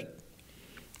further.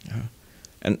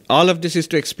 And all of this is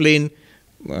to explain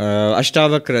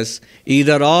Ashtavakras.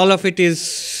 Either all of it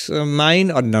is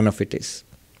mine or none of it is.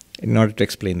 In order to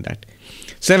explain that.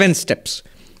 7 steps.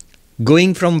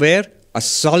 Going from where? A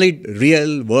solid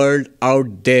real world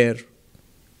out there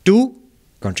to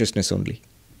consciousness only.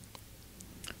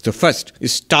 So first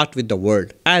is start with the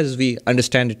world as we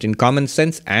understand it in common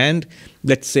sense and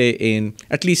let's say in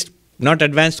at least not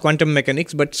advanced quantum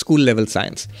mechanics but school level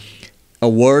science. A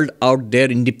world out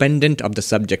there independent of the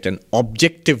subject, an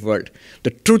objective world. The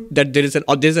truth that there's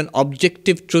an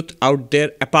objective truth out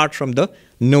there apart from the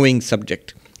knowing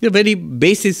subject. The very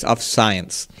basis of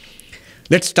science.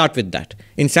 Let's start with that.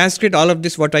 In Sanskrit, all of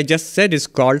this, what I just said, is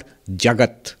called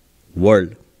Jagat,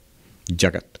 world.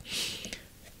 Jagat.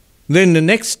 Then the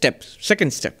next step,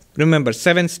 second step, remember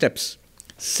 7 steps.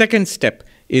 Second step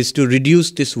is to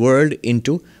reduce this world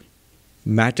into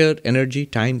matter, energy,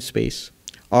 time, space.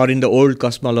 Or in the old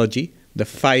cosmology, the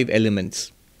 5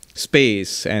 elements,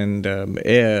 space and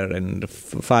air and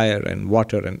fire and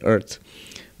water and earth.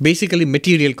 Basically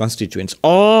material constituents.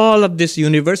 All of this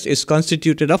universe is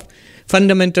constituted of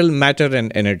fundamental matter and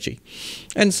energy.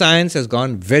 And science has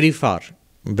gone very far,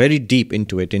 very deep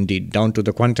into it indeed, down to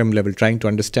the quantum level, trying to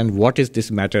understand what is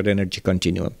this matter-energy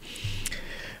continuum.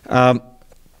 And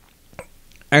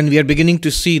we are beginning to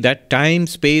see that time,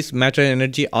 space, matter,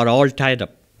 energy are all tied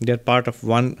up. They are part of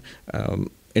one.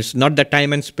 It's not that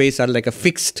time and space are like a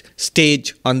fixed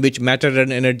stage on which matter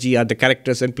and energy are the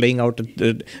characters and playing out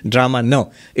the drama.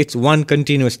 No, it's one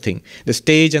continuous thing. The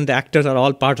stage and the actors are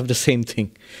all part of the same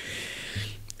thing.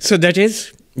 So that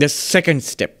is the second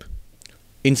step.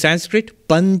 In Sanskrit,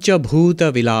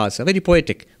 Panchabhuta Vilasa, very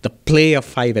poetic, the play of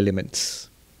 5 elements.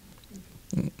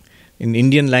 In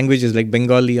Indian languages like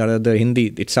Bengali or other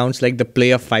Hindi, it sounds like the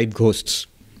play of 5 ghosts.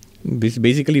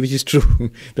 Basically, which is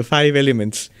true. The 5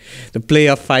 elements. The play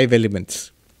of 5 elements.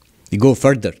 We go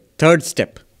further. Third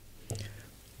step.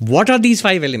 What are these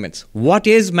 5 elements? What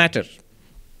is matter?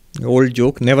 Old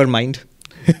joke, never mind.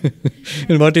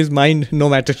 And what is mind? No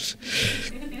matter.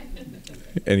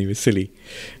 Anyway, silly.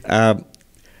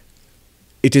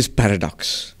 It is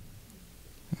paradox.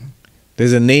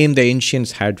 There's a name the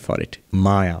ancients had for it.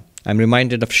 Maya. I'm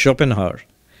reminded of Schopenhauer.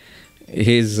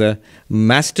 His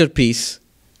masterpiece,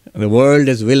 The World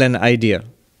as Will and Idea.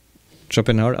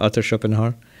 Schopenhauer, Arthur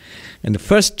Schopenhauer. In the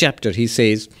first chapter, he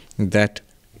says that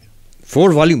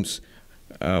 4 volumes,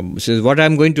 says what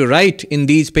I'm going to write in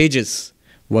these pages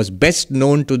was best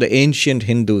known to the ancient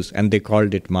Hindus, and they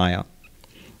called it Maya.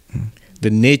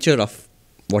 The nature of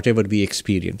whatever we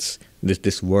experience,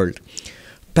 this world.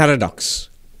 Paradox.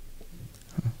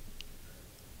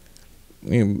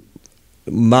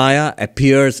 Maya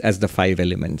appears as the 5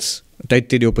 elements.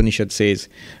 Taittiriya Upanishad says,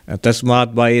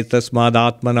 Tasmat vai tasmad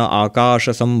atmana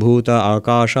akasha sambhuta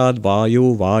akashad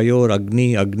vayu vayor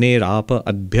agni agner apa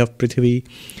adbhyav prithvi.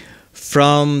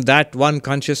 From that one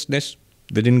consciousness,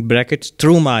 within brackets,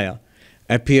 through Maya,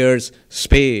 appears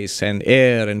space and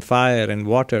air and fire and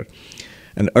water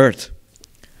and earth.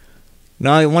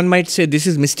 Now one might say this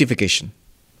is mystification.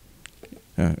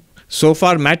 So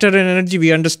far matter and energy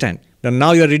we understand.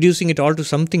 Now you are reducing it all to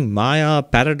something Maya,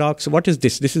 paradox. What is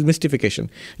this? This is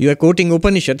mystification. You are quoting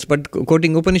Upanishads, but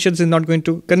quoting Upanishads is not going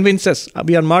to convince us.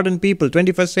 We are modern people,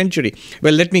 21st century.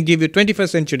 Well, let me give you 21st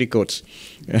century quotes.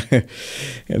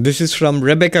 This is from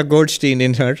Rebecca Goldstein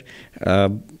in her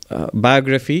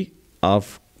biography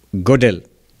of Gödel.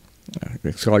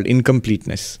 It's called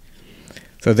Incompleteness.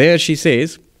 So there she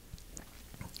says,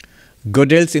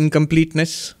 Gödel's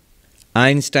incompleteness,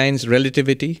 Einstein's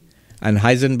relativity, and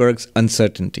Heisenberg's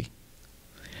uncertainty.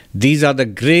 These are the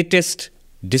greatest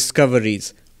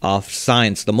discoveries of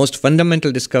science, the most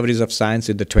fundamental discoveries of science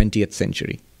in the 20th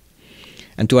century.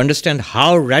 And to understand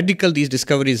how radical these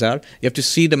discoveries are, you have to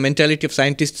see the mentality of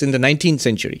scientists in the 19th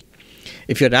century.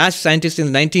 If you had asked scientists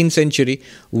in the 19th century,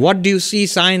 what do you see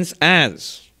science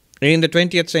as in the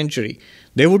 20th century?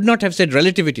 They would not have said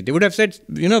relativity. They would have said,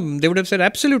 they would have said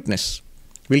absoluteness.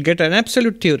 We'll get an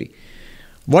absolute theory.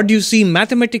 What do you see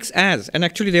mathematics as? And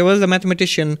actually there was a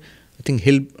mathematician, I think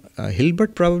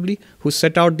Hilbert probably, who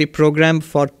set out the program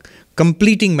for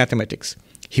completing mathematics.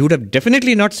 He would have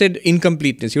definitely not said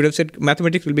incompleteness. He would have said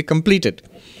mathematics will be completed.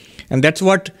 And that's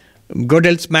what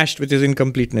Gödel smashed with his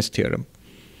incompleteness theorem.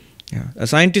 Yeah. A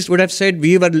scientist would have said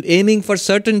we were aiming for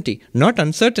certainty, not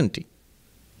uncertainty.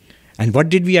 And what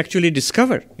did we actually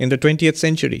discover in the 20th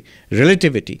century?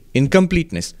 Relativity,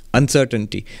 incompleteness,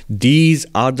 uncertainty. These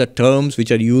are the terms which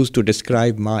are used to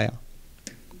describe Maya.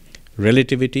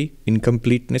 Relativity,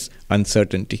 incompleteness,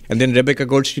 uncertainty. And then Rebecca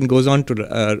Goldstein goes on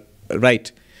to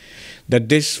write that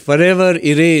this forever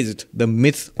erased the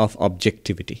myth of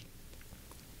objectivity.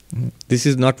 This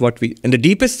is not what we, in the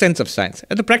deepest sense of science,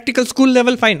 at the practical school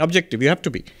level, fine, objective, you have to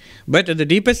be. But at the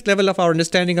deepest level of our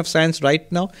understanding of science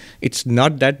right now, it's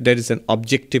not that there is an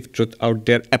objective truth out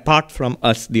there apart from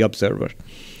us, the observer.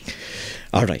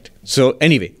 All right. So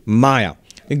anyway, Maya,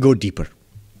 we go deeper.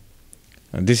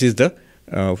 This is the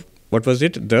what was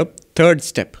it? The third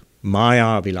step,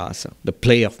 Maya Vilasa, the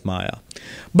play of Maya.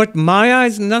 But Maya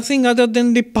is nothing other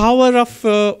than the power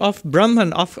of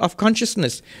Brahman, of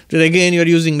consciousness. So again, you are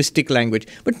using mystic language.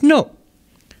 But no,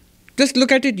 just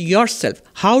look at it yourself.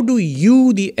 How do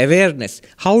you, the awareness,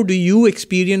 how do you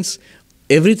experience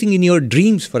everything in your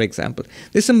dreams, for example?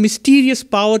 There's a mysterious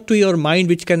power to your mind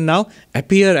which can now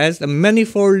appear as the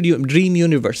manifold dream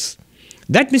universe.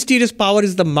 That mysterious power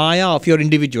is the Maya of your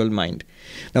individual mind.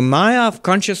 The Maya of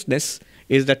consciousness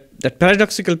is that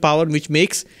paradoxical power which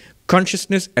makes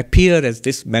consciousness appear as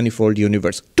this manifold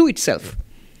universe to itself.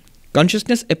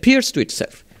 Consciousness appears to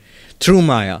itself through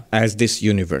Maya as this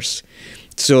universe.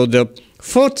 So the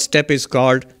fourth step is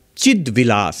called Chid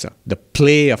Vilasa, the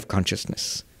play of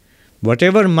consciousness.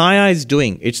 Whatever Maya is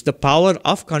doing, it's the power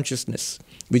of consciousness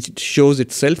which shows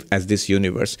itself as this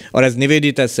universe. Or as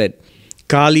Nivedita said,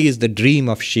 Kali is the dream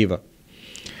of Shiva.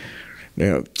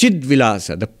 Chid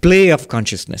Vilasa, the play of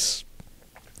consciousness.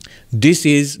 This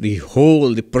is the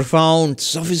whole, the profound,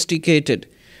 sophisticated,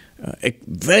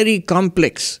 very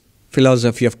complex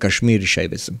philosophy of Kashmiri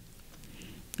Shaivism.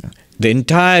 The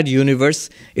entire universe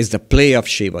is the play of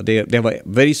Shiva. They have a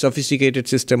very sophisticated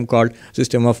system called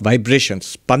system of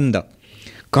vibrations, Spanda.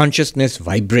 Consciousness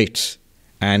vibrates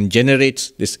and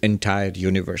generates this entire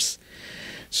universe.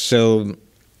 So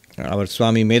our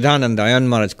Swami Medhananda Ayan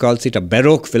Maharaj calls it a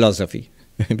Baroque philosophy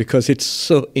because it's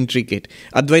so intricate.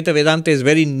 Advaita Vedanta is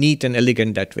very neat and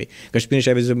elegant that way. Kashmiri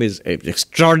Shaivism is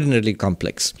extraordinarily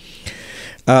complex.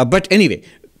 But anyway,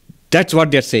 that's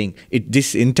what they're saying.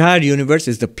 This entire universe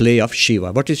is the play of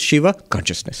Shiva. What is Shiva?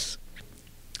 Consciousness.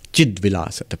 Chid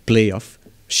Vilasa, the play of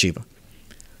Shiva.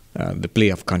 The play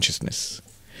of consciousness.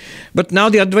 But now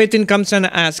the Advaitin comes and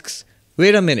asks,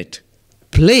 wait a minute,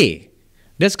 play?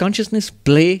 Does consciousness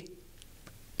play?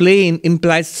 Play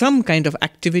implies some kind of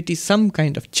activity, some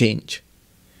kind of change.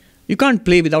 You can't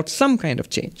play without some kind of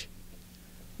change,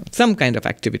 some kind of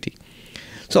activity.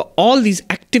 So all these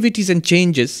activities and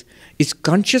changes, is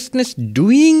consciousness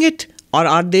doing it or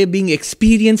are they being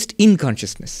experienced in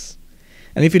consciousness?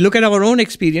 And if you look at our own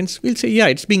experience, we'll say, yeah,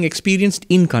 it's being experienced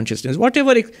in consciousness.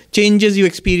 Whatever changes you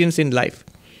experience in life,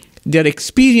 they are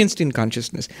experienced in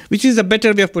consciousness, which is a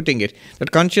better way of putting it,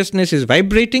 that consciousness is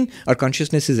vibrating or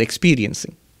consciousness is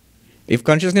experiencing. If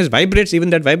consciousness vibrates, even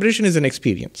that vibration is an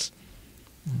experience.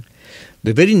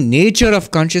 The very nature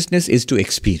of consciousness is to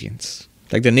experience.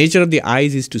 Like the nature of the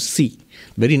eyes is to see.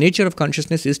 The very nature of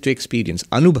consciousness is to experience.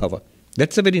 Anubhava.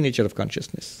 That's the very nature of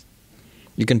consciousness.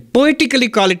 You can poetically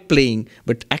call it playing,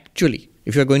 but actually,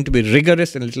 if you're going to be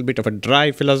rigorous and a little bit of a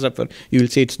dry philosopher, you will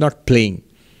say it's not playing.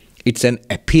 It's an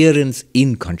appearance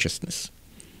in consciousness.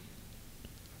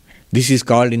 This is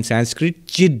called in Sanskrit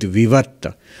Chid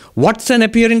Vivarta. What's an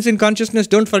appearance in consciousness?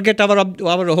 Don't forget our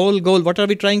whole goal. What are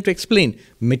we trying to explain?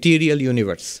 Material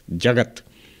universe, Jagat.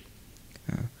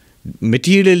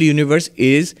 Material universe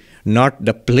is not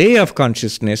the play of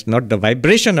consciousness, not the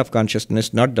vibration of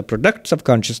consciousness, not the products of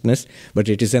consciousness, but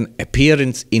it is an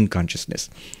appearance in consciousness.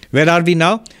 Where are we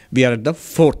now? We are at the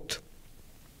fourth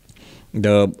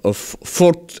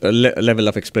level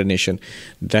of explanation,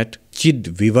 that Chid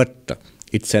Vivarta.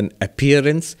 It's an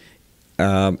appearance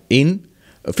in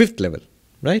a fifth level,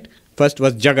 right? First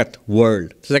was Jagat,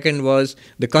 world. Second was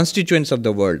the constituents of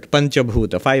the world,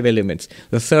 Panchabhuta, 5 elements.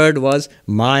 The third was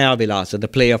Maya Vilasa, the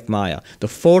play of Maya. The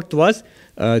fourth was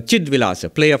Chid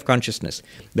Vilasa, play of consciousness.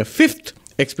 The fifth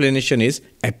explanation is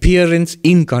appearance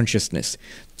in consciousness,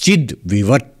 Chid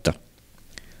Vivarta.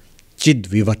 Chid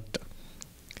Vivarta.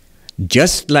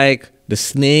 Just like the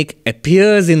snake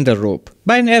appears in the rope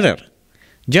by an error,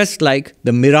 just like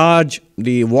the mirage,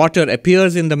 the water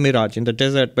appears in the mirage, in the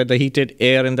desert by the heated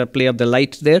air and the play of the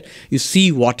light there, you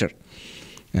see water.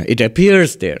 It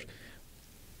appears there.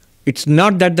 It's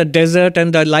not that the desert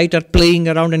and the light are playing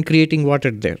around and creating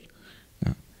water there.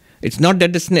 It's not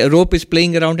that the rope is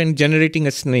playing around and generating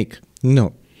a snake.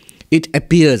 No. It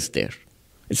appears there.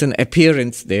 It's an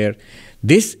appearance there.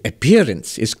 This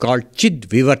appearance is called Chid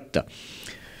Vivarta.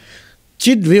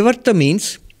 Chid Vivarta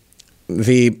means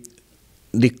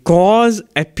the cause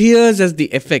appears as the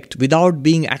effect without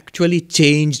being actually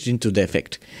changed into the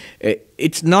effect.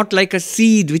 It's not like a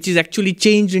seed which is actually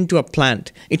changed into a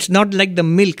plant. It's not like the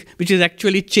milk which is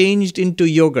actually changed into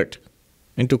yogurt,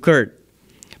 into curd.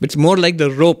 It's more like the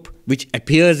rope which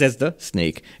appears as the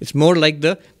snake. It's more like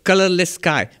the colorless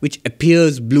sky which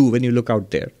appears blue when you look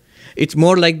out there. It's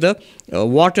more like the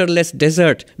waterless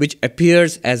desert which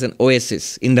appears as an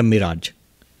oasis in the mirage.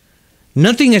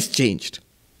 Nothing has changed.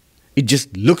 It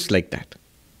just looks like that.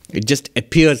 It just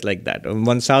appears like that.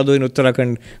 One sadhu in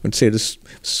Uttarakhand would say this,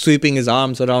 sweeping his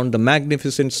arms around the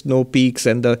magnificent snow peaks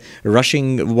and the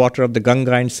rushing water of the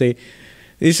Ganga and say,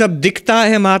 "Ye sab dikhta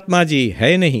hai Mahatma ji,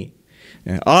 hai nahi."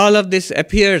 All of this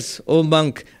appears, oh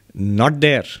monk, not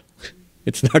there.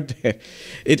 It's not there.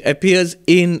 It appears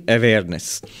in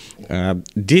awareness.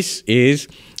 This is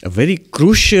a very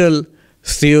crucial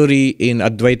theory in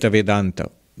Advaita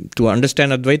Vedanta. To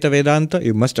understand Advaita Vedanta,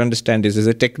 you must understand this is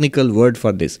a technical word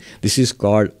for this. This is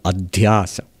called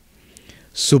adhyasa,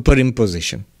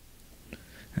 superimposition.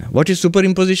 What is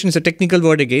superimposition? It's a technical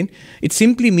word again. It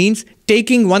simply means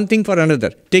taking one thing for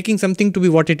another, taking something to be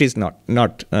what it is not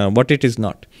what it is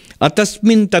not.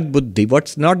 Atasmin tad buddhi.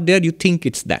 What's not there, you think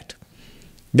it's that.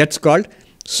 That's called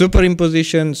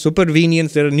superimposition,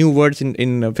 supervenience. There are new words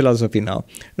in philosophy now.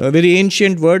 A very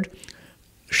ancient word,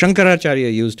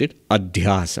 Shankaracharya used it,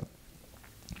 adhyasa.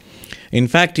 In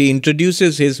fact, he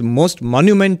introduces his most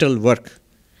monumental work,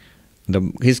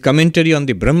 his commentary on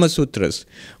the Brahma Sutras,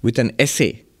 with an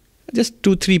essay, just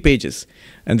 2-3 pages.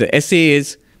 And the essay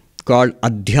is called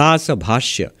Adhyasa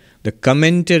Bhashya, the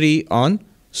commentary on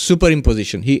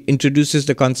superimposition. He introduces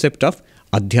the concept of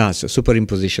adhyasa,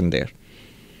 superimposition there.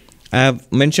 I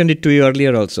have mentioned it to you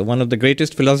earlier also. One of the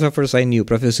greatest philosophers I knew,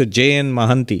 Professor J.N.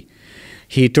 Mahanti,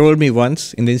 he told me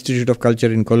once in the Institute of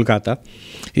Culture in Kolkata,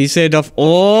 he said, of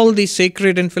all the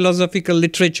sacred and philosophical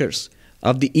literatures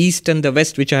of the East and the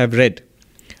West which I have read,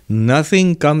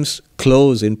 nothing comes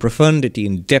close in profundity,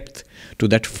 in depth, to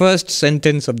that first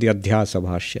sentence of the Adhyasa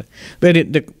Bhashya, where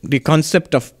the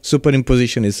concept of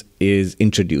superimposition is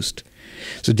introduced.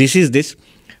 So this is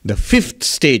the fifth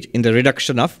stage in the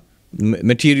reduction of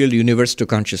material universe to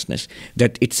consciousness,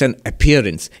 that it's an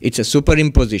appearance, it's a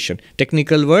superimposition.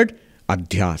 Technical word,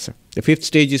 adhyasa. The fifth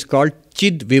stage is called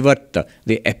chid vivarta,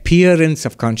 the appearance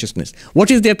of consciousness. What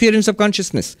is the appearance of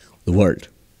consciousness? The world.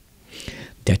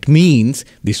 That means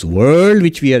this world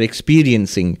which we are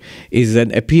experiencing is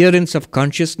an appearance of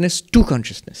consciousness to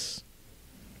consciousness.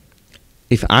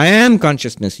 If I am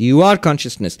consciousness, you are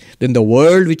consciousness, then the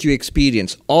world which you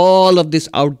experience, all of this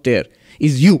out there,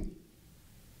 is you.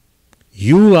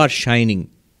 You are shining.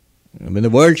 When the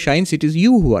world shines, it is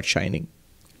you who are shining.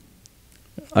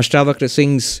 Ashtavakra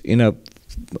sings in a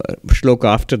shloka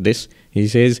after this. He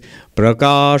says,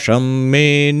 Prakasham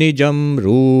me nijam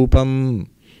rupam.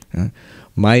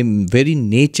 My very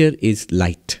nature is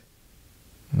light.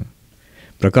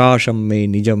 Prakasham me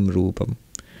nijam rupam.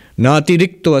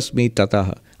 Natirikto asmi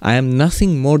tataha. I am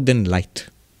nothing more than light.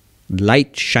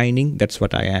 Light shining, that's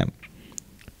what I am.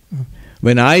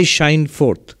 When I shine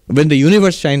forth, when the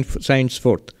universe shines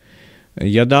forth,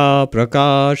 Yada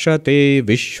prakashate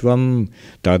vishvam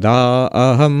tada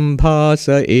aham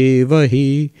bhasa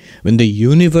evahi. When the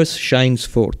universe shines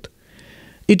forth,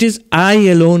 it is I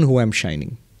alone who am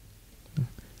shining.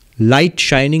 Light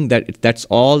shining, that's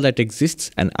all that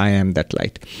exists, and I am that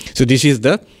light. So this is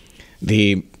the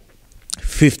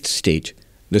fifth stage,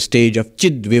 the stage of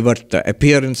chid vivarta,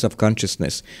 appearance of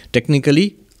consciousness.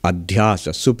 Technically,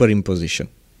 adhyasa, superimposition.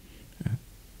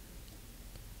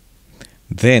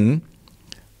 Then,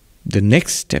 the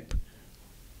next step,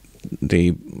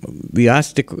 we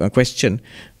asked the question,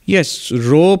 yes,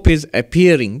 rope is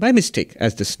appearing by mistake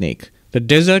as the snake. The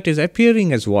desert is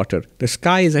appearing as water. The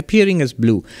sky is appearing as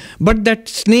blue. But that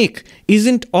snake,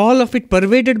 isn't all of it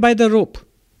pervaded by the rope?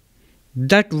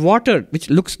 That water, which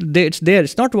looks there,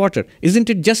 it's not water. Isn't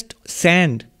it just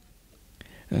sand?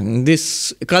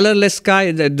 This colorless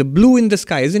sky, the blue in the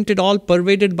sky, isn't it all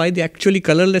pervaded by the actually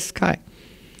colorless sky?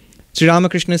 Sri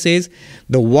Ramakrishna says,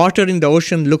 the water in the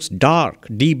ocean looks dark,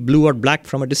 deep blue or black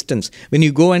from a distance. When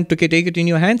you go and take it in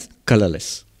your hands,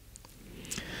 colorless.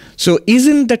 So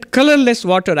isn't that colorless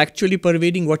water actually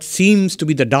pervading what seems to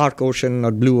be the dark ocean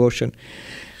or blue ocean?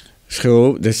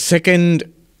 So the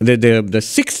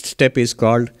sixth step is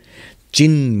called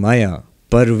Chinmaya,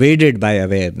 pervaded by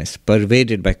awareness,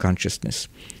 pervaded by consciousness.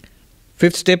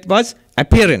 Fifth step was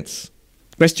appearance.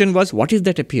 Question was, what is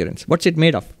that appearance? What's it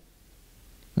made of?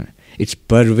 It's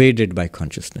pervaded by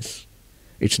consciousness.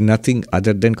 It's nothing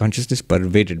other than consciousness,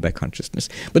 pervaded by consciousness.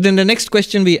 But then the next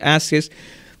question we ask is,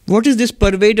 what is this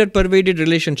pervaded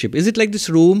relationship? Is it like this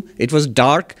room? It was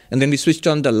dark and then we switched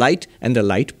on the light and the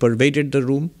light pervaded the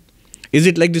room? Is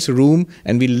it like this room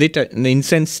and we lit an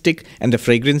incense stick and the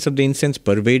fragrance of the incense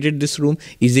pervaded this room?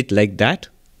 Is it like that?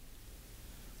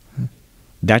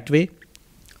 That way?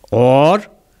 Or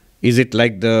is it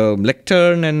like the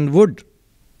lectern and wood?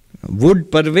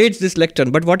 Wood pervades this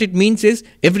lectern, but what it means is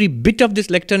every bit of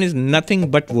this lectern is nothing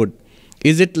but wood.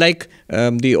 Is it like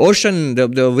the ocean,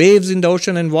 the waves in the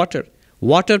ocean and water?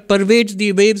 Water pervades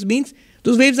the waves means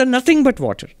those waves are nothing but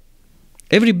water.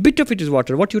 Every bit of it is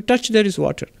water. What you touch there is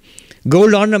water.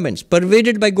 Gold ornaments.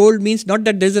 Pervaded by gold means not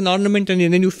that there's an ornament and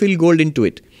then you fill gold into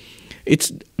it.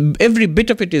 It's every bit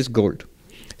of it is gold.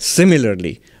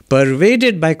 Similarly,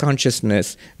 pervaded by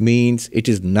consciousness means it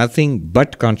is nothing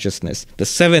but consciousness. The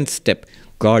seventh step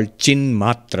called chin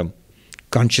matram,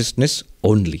 consciousness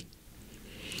only.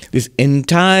 This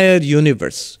entire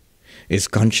universe is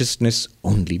consciousness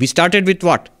only. We started with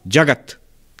what? Jagat,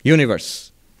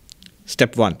 universe.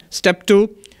 Step 1. Step 2,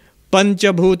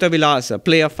 Panchabhuta Vilasa,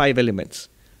 play of 5 elements.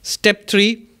 Step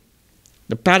 3,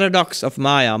 the paradox of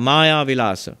Maya, Maya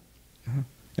Vilasa.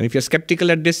 And if you're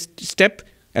skeptical at this step,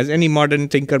 as any modern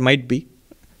thinker might be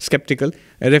skeptical,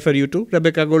 I refer you to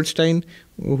Rebecca Goldstein,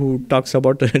 who talks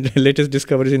about the latest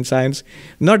discoveries in science,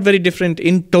 not very different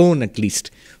in tone at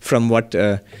least from what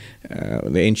the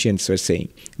ancients were saying.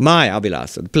 Maya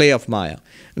Vilasa, the play of Maya.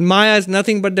 Maya is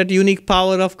nothing but that unique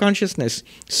power of consciousness.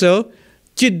 So,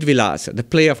 Chid Vilasa, the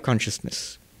play of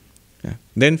consciousness.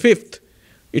 Then fifth,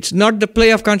 it's not the play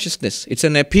of consciousness, it's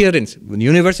an appearance. The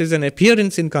universe is an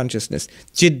appearance in consciousness.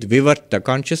 Chid Vivarta,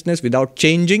 consciousness without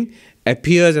changing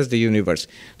appears as the universe.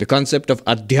 The concept of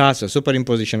adhyasa,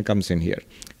 superimposition, comes in here.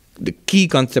 The key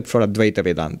concept for Advaita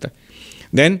Vedanta.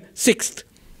 Then sixth,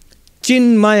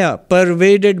 Chinmaya,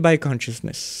 pervaded by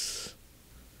consciousness.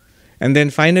 And then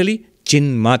finally,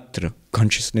 Chinmatra,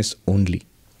 consciousness only.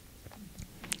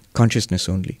 Consciousness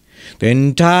only. The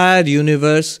entire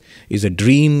universe is a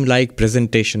dream-like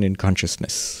presentation in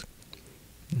consciousness.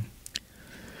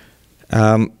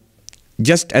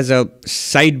 Just as a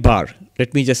sidebar,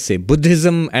 let me just say,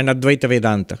 Buddhism and Advaita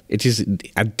Vedanta, it is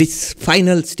at this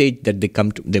final stage that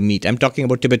they meet. I'm talking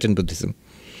about Tibetan Buddhism.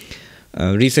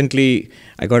 Recently,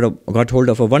 I got hold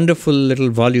of a wonderful little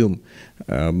volume,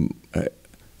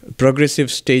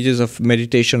 Progressive Stages of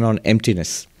Meditation on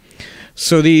Emptiness.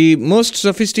 So the most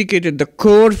sophisticated, the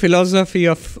core philosophy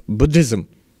of Buddhism,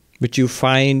 which you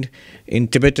find in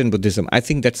Tibetan Buddhism, I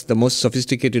think that's the most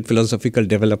sophisticated philosophical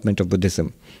development of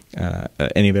Buddhism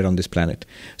anywhere on this planet.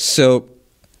 So,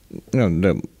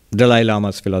 the Dalai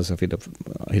Lama's philosophy,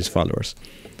 his followers.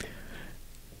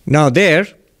 Now there,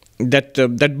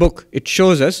 that book, it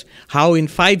shows us how in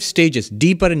 5 stages,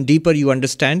 deeper and deeper you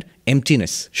understand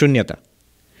emptiness, shunyata.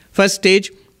 First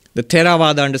stage, the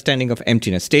Theravada understanding of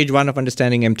emptiness, stage 1 of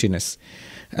understanding emptiness.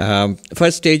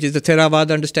 First stage is the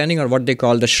Theravada understanding, or what they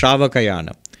call the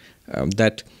Shravakayana,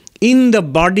 that in the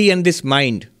body and this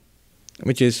mind,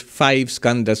 which is 5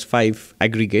 skandhas, 5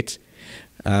 aggregates,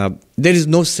 there is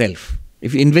no self.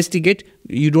 If you investigate,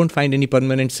 you don't find any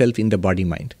permanent self in the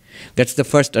body-mind. That's the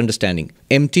first understanding.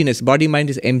 Emptiness, body-mind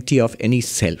is empty of any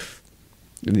self.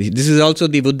 This is also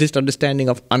the Buddhist understanding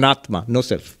of anatma, no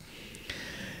self.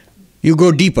 You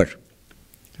go deeper.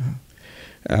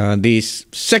 The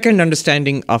second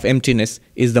understanding of emptiness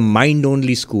is the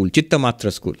mind-only school,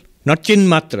 Chitta-matra school. Not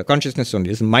Chin-matra, consciousness only,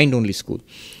 it's mind-only school.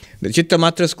 The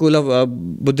Chitta-matra school of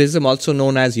Buddhism, also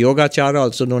known as Yogacara,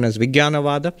 also known as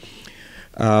Vijnanavada.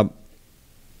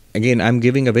 Again, I'm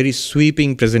giving a very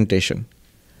sweeping presentation.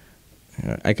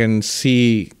 I can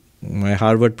see my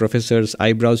Harvard professor's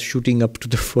eyebrows shooting up to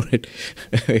the forehead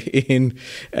in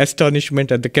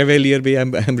astonishment at the cavalier way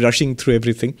I'm rushing through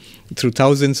everything, through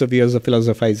thousands of years of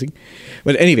philosophizing.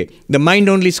 But anyway, the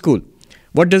mind-only school.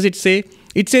 What does it say?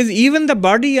 It says even the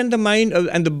body and the mind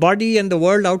and the body and the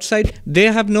world outside, they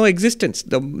have no existence.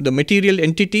 The material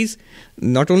entities,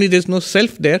 not only there's no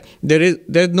self there,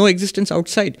 there's no existence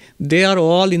outside. They are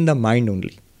all in the mind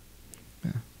only.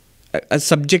 A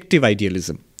subjective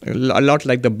idealism. A lot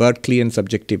like the Berkeleyan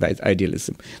subjective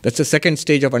idealism. That's the second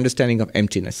stage of understanding of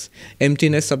emptiness.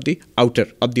 Emptiness of the outer,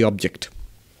 of the object.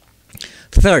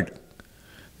 Third,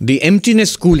 the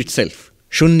emptiness school itself,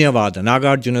 Shunyavada,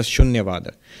 Nagarjuna's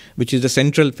Shunyavada, which is the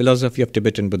central philosophy of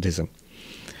Tibetan Buddhism.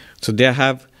 So they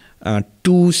have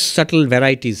 2 subtle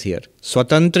varieties here.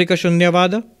 Swatantrika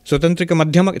Shunyavada, Swatantrika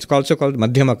Madhyamaka, it's also called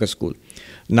Madhyamaka school.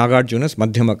 Nagarjuna's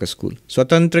Madhyamaka school.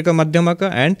 Swatantrika Madhyamaka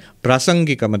and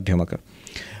Prasangika Madhyamaka.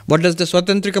 What does the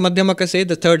Swatantrika Madhyamaka say?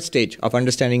 The third stage of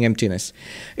understanding emptiness.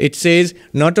 It says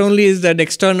not only is that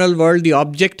external world, the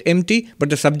object, empty, but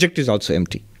the subject is also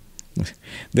empty.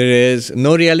 There is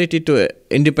no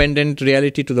independent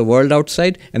reality to the world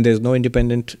outside, and there is no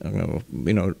independent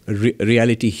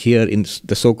reality here in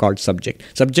the so-called subject.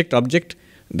 Subject-object,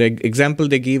 the example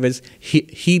they give is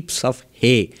heaps of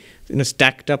hay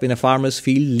stacked up in a farmer's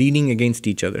field, leaning against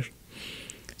each other.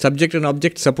 Subject and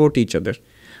object support each other.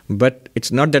 But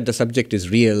it's not that the subject is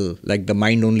real, like the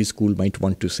mind-only school might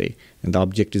want to say, and the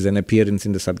object is an appearance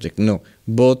in the subject. No,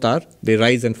 they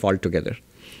rise and fall together.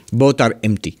 Both are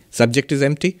empty. Subject is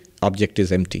empty, object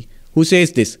is empty. Who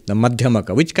says this? The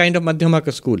Madhyamaka. Which kind of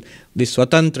Madhyamaka school? The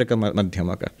Swatantraka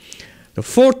Madhyamaka. The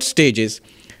fourth stage is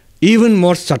even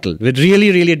more subtle.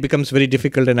 Really, it becomes very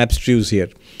difficult and abstruse here.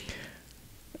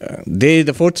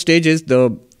 The fourth stage is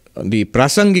the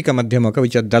Prasangika Madhyamaka,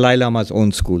 which are Dalai Lama's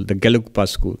own school, the Gelugpa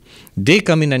school. They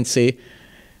come in and say,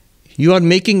 you are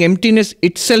making emptiness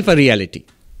itself a reality.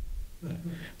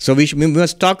 So we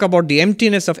must talk about the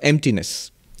emptiness of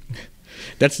emptiness.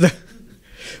 That's the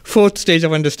fourth stage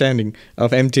of understanding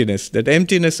of emptiness. That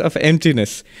emptiness of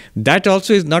emptiness. That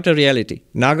also is not a reality.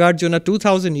 Nagarjuna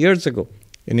 2000 years ago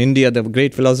in India, the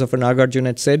great philosopher Nagarjuna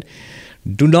had said,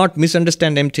 do not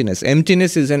misunderstand emptiness.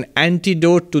 Emptiness is an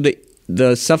antidote to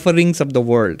the sufferings of the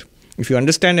world. If you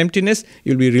understand emptiness,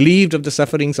 you'll be relieved of the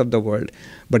sufferings of the world.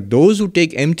 But those who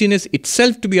take emptiness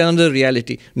itself to be another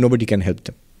reality, nobody can help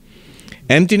them.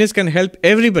 Emptiness can help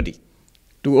everybody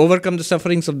to overcome the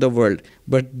sufferings of the world.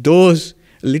 But those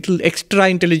little extra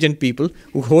intelligent people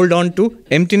who hold on to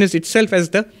emptiness itself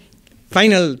as the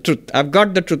final truth. I've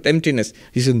got the truth, emptiness.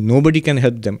 He says, nobody can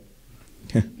help them.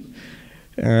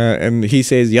 And he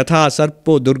says, Yatha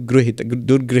sarpo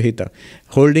durgrihita,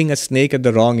 holding a snake at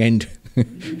the wrong end.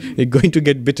 You're going to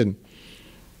get bitten.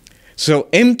 So,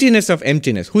 emptiness of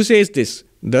emptiness. Who says this?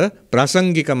 The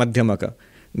Prasangika Madhyamaka,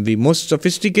 the most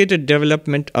sophisticated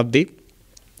development of the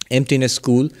emptiness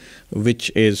school,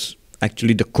 which is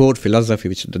actually the core philosophy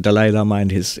which the Dalai Lama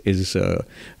and his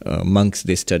monks,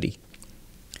 they study.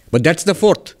 But that's the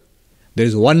fourth. There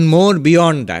is one more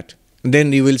beyond that.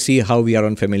 Then you will see how we are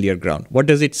on familiar ground. What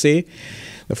does it say?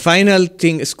 The final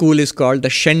school is called the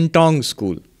Shentong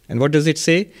school. And what does it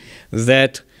say?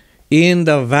 That in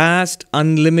the vast,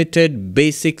 unlimited,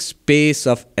 basic space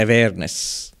of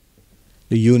awareness,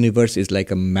 the universe is like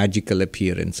a magical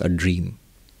appearance, a dream.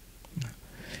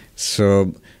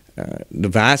 So, the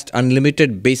vast,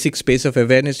 unlimited, basic space of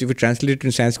awareness, if you translate it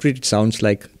in Sanskrit, it sounds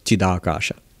like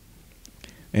Chidakasha.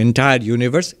 Entire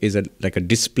universe is like a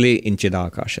display in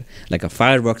Chidakasha, like a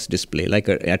fireworks display, like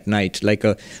at night, like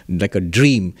a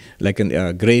dream, like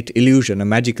a great illusion, a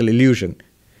magical illusion,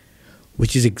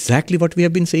 which is exactly what we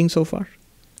have been saying so far.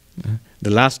 The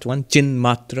last one,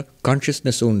 Chinmatra,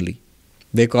 consciousness only.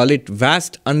 They call it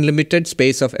vast, unlimited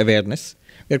space of awareness.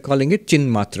 We are calling it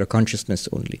Chinmatra, consciousness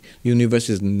only. Universe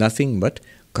is nothing but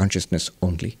consciousness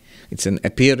only. It's an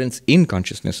appearance in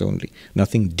consciousness only,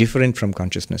 nothing different from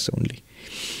consciousness only.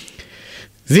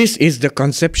 This is the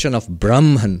conception of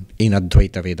Brahman in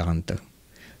Advaita Vedanta.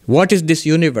 What is this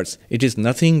universe? It is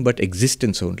nothing but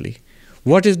existence only.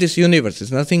 What is this universe?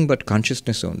 It's nothing but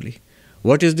consciousness only.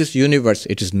 What is this universe?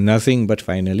 It is nothing but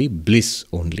finally bliss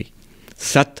only.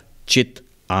 Sat, Chit,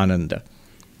 Ananda.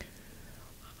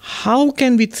 How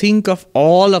can we think of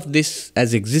all of this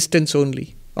as existence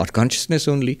only, or consciousness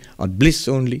only, or bliss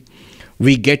only?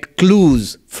 We get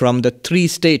clues from the three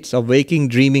states of waking,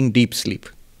 dreaming, deep sleep.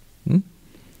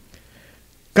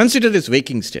 Consider this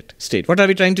waking state. What are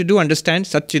we trying to do? Understand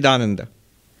Satchidananda.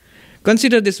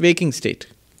 Consider this waking state.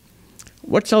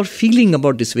 What's our feeling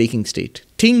about this waking state?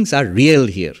 Things are real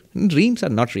here. Dreams are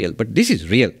not real, but this is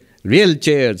real. Real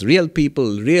chairs, real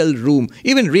people, real room,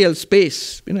 even real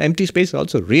space. Empty space is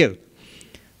also real.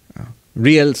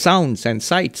 Real sounds and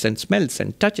sights and smells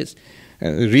and touches.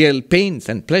 Real pains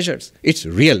and pleasures. It's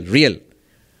real.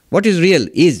 What is real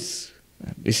is.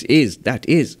 This is, that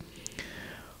is.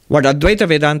 What Advaita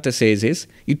Vedanta says is,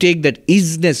 you take that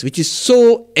isness which is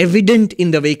so evident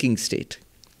in the waking state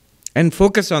and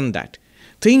focus on that.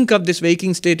 Think of this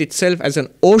waking state itself as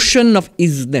an ocean of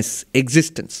isness,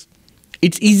 existence.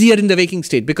 It's easier in the waking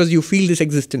state because you feel this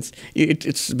existence.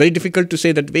 It's very difficult to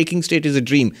say that waking state is a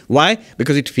dream. Why?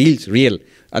 Because it feels real.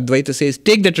 Advaita says,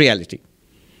 take that reality.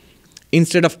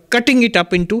 Instead of cutting it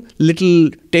up into little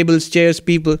tables, chairs,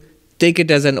 people, take it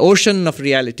as an ocean of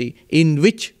reality in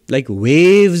which, like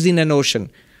waves in an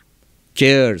ocean,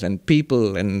 chairs and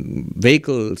people and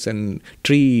vehicles and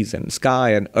trees and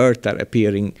sky and earth are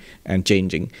appearing and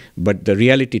changing. But the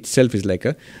reality itself is like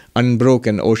an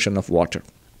unbroken ocean of water.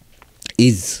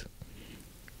 Is.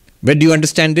 Where do you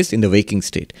understand this? In the waking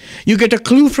state. You get a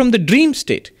clue from the dream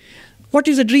state. What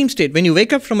is a dream state? When you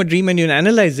wake up from a dream and you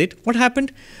analyze it, what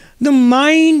happened? The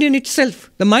mind in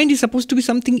itself. The mind is supposed to be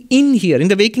something in here. In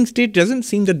the waking state, it doesn't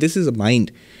seem that this is a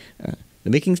mind. The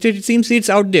waking state, it seems it's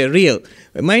out there, real.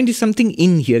 The mind is something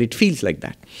in here. It feels like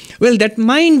that. Well, that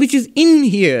mind which is in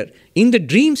here, in the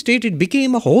dream state, it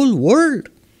became a whole world.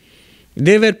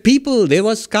 There were people, there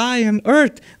was sky and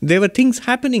earth, there were things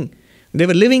happening. There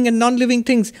were living and non-living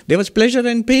things. There was pleasure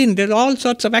and pain. There were all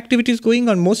sorts of activities going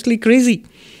on, mostly crazy.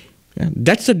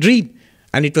 That's a dream.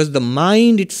 And it was the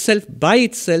mind itself, by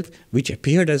itself, which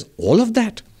appeared as all of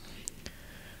that.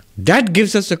 That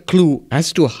gives us a clue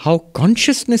as to how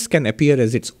consciousness can appear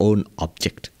as its own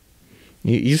object.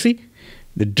 You see,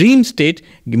 the dream state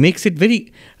makes it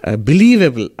very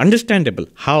believable, understandable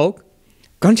how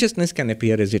consciousness can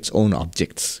appear as its own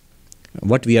objects.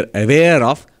 What we are aware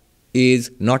of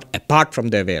is not apart from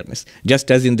the awareness. Just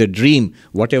as in the dream,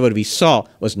 whatever we saw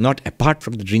was not apart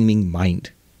from the dreaming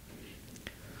mind.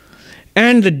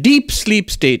 And the deep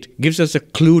sleep state gives us a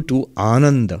clue to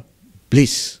ananda,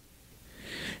 bliss.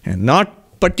 And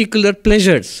not particular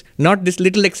pleasures, not this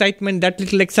little excitement, that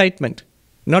little excitement,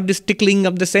 not this tickling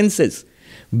of the senses,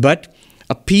 but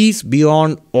a peace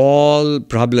beyond all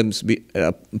problems,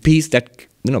 peace that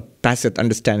passeth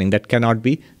understanding, that cannot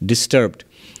be disturbed.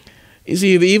 You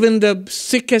see, even the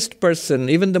sickest person,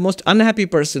 even the most unhappy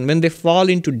person, when they fall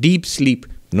into deep sleep,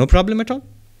 no problem at all.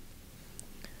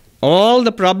 All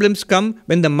the problems come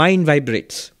when the mind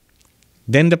vibrates.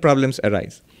 Then the problems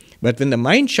arise. But when the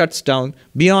mind shuts down,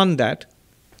 beyond that,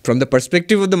 from the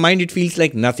perspective of the mind, it feels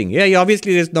like nothing. Yeah,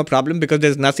 obviously there's no problem because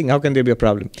there's nothing. How can there be a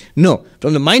problem? No,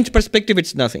 from the mind's perspective,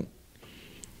 it's nothing.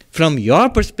 From your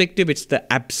perspective, it's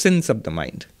the absence of the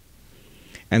mind.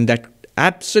 And that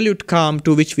absolute calm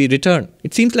to which we return.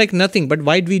 It seems like nothing, but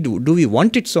why do we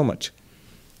want it so much?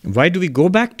 Why do we go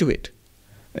back to it?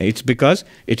 It's because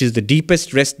it is the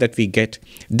deepest rest that we get.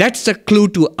 That's a clue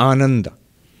to ananda.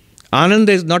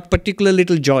 Ananda is not particular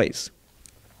little joys.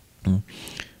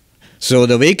 So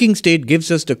the waking state gives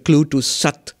us the clue to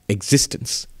sat,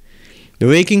 existence.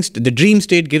 The dream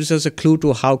state gives us a clue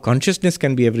to how consciousness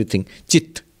can be everything,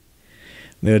 chit.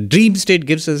 The dream state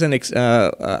gives us an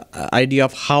idea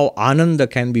of how ananda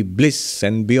can be bliss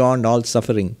and beyond all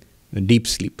suffering. The deep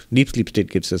sleep state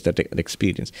gives us that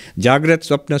experience. Jagrat,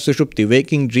 Swapna, Sushupti,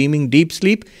 waking, dreaming, deep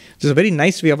sleep. This is a very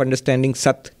nice way of understanding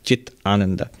Sat, Chit,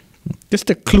 Ananda. Just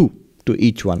a clue to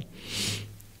each one.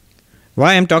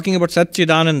 Why I'm talking about Sat, Chit,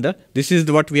 Ananda? This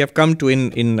is what we have come to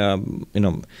in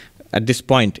at this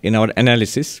point in our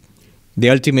analysis. The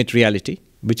ultimate reality,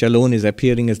 which alone is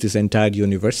appearing as this entire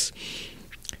universe.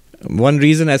 One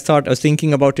reason I was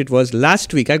thinking about it was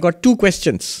last week I got two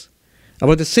questions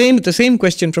about the same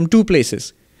question from two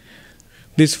places.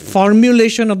 This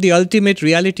formulation of the ultimate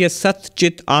reality as Sat,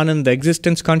 Chit, Ananda,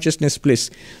 existence, consciousness, bliss.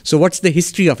 So what's the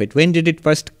history of it? When did it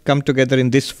first come together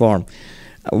in this form?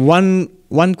 The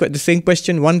same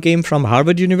question, one came from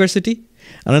Harvard University,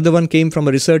 another one came from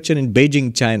a researcher in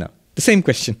Beijing, China. The same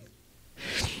question.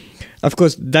 Of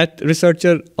course, that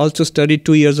researcher also studied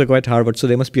 2 years ago at Harvard, so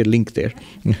there must be a link there.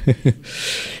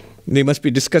 They must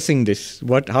be discussing this.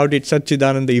 How did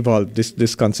Satchidananda evolve,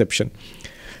 this conception?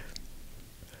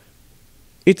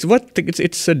 It's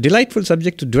a delightful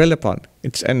subject to dwell upon.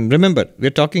 And remember,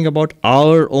 we're talking about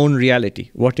our own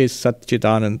reality. What is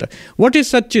Satchidananda? What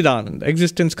is Satchidananda?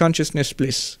 Existence, consciousness,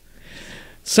 bliss.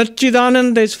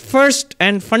 Satchidananda is first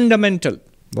and fundamental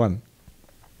one.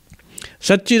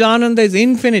 Satchidananda is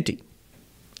infinity.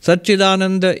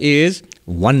 Satchidananda is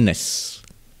oneness.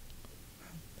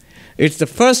 It's the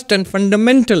first and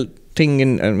fundamental thing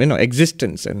in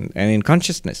existence and in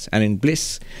consciousness and in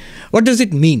bliss. What does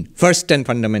it mean, first and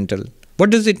fundamental?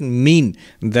 What does it mean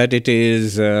that it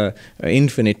is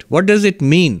infinite? What does it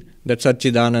mean that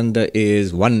Satchidananda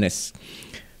is oneness?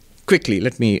 Quickly,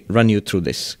 let me run you through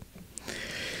this.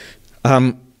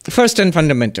 First and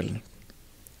fundamental.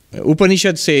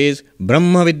 Upanishad says,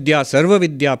 Brahma Vidya Sarva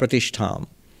Vidya Pratishtham.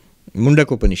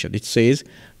 Mundaka Upanishad, it says,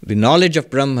 the knowledge of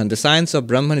Brahman, the science of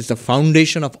Brahman is the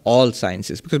foundation of all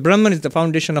sciences. Because Brahman is the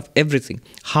foundation of everything.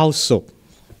 How so?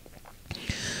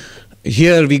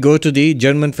 Here we go to the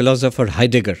German philosopher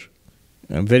Heidegger.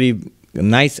 A very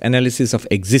nice analysis of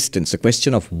existence. A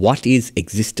question of what is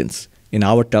existence? In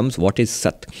our terms, what is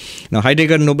Sat? Now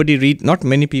Heidegger, not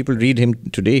many people read him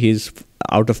today. He's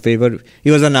out of favor.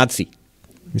 He was a Nazi.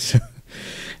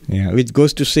 Which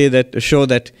goes to show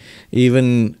that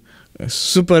even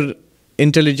super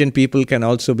intelligent people can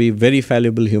also be very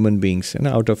fallible human beings.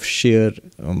 Out of sheer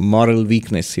moral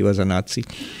weakness, he was a Nazi.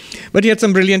 But he had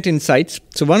some brilliant insights.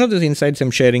 So one of those insights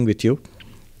I'm sharing with you,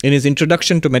 in his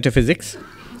introduction to metaphysics,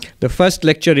 the first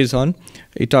lecture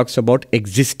he talks about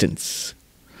existence.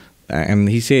 And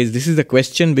he says this is the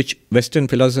question which Western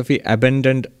philosophy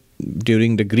abandoned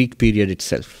during the Greek period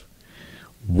itself.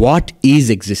 What is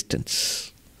existence?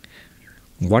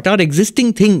 What are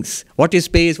existing things? What is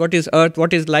space? What is earth?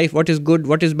 What is life? What is good?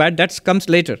 What is bad? That comes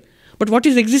later. But what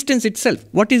is existence itself?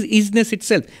 What is isness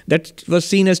itself? That was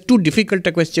seen as too difficult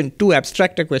a question, too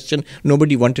abstract a question.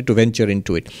 Nobody wanted to venture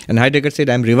into it. And Heidegger said,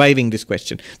 I'm reviving this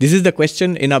question. This is the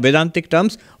question in our Vedantic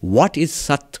terms. What is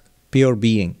Sat, pure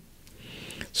being?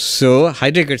 So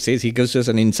Heidegger says, he gives us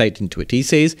an insight into it. He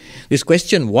says, this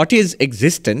question, what is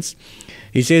existence,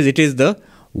 He says it is the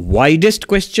widest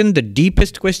question, the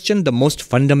deepest question, the most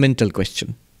fundamental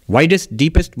question. Widest,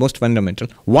 deepest, most fundamental.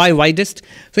 Why widest?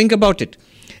 Think about it.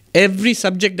 Every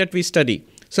subject that we study,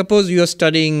 suppose you are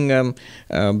studying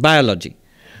biology.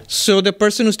 So the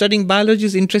person who's studying biology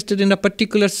is interested in a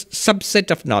particular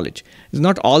subset of knowledge. He's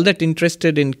not all that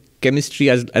interested in chemistry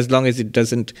as long as it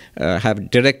doesn't have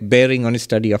direct bearing on his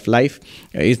study of life.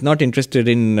 He's not interested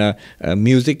in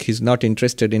music. He's not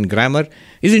interested in grammar.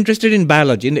 He's interested in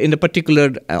biology, in the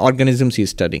particular organisms he's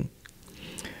studying.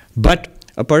 But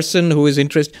a person who is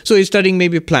interested, so he's studying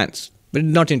maybe plants, but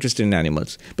not interested in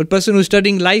animals. But a person who's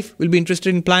studying life will be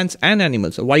interested in plants and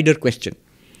animals, a wider question.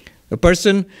 A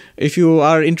person, if you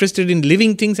are interested in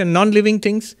living things and non-living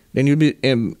things, then you'll be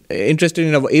interested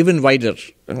in an even wider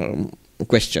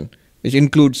question, which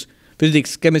includes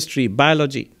physics, chemistry,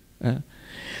 biology.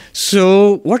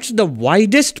 So what's the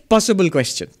widest possible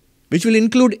question, which will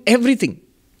include everything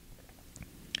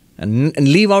and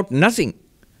leave out nothing?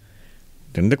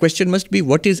 Then the question must be,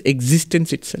 what is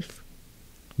existence itself?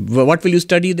 What will you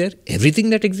study there?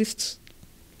 Everything that exists.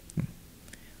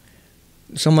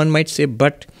 Someone might say,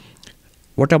 but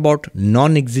what about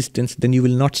non-existence? Then you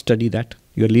will not study that.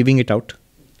 You are leaving it out.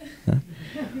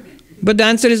 But the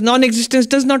answer is non-existence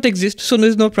does not exist, so there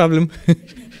is no problem.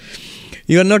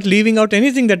 You are not leaving out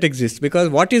anything that exists, because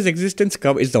what is existence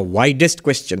is the widest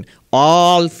question.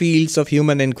 All fields of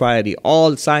human inquiry,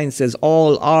 all sciences,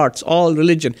 all arts, all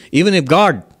religion, even if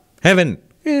God, heaven,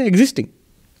 existing.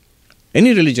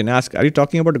 Any religion, ask, are you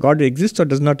talking about God that exists or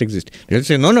does not exist? They'll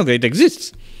say, no, it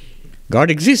exists.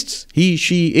 God exists. He,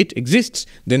 she, it exists.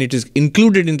 Then it is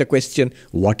included in the question,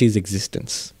 what is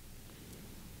existence?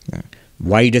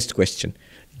 Widest question.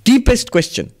 Deepest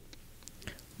question.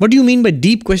 What do you mean by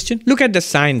deep question? Look at the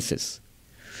sciences.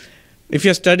 If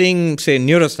you're studying, say,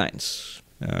 neuroscience,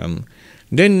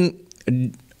 then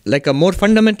like a more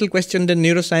fundamental question than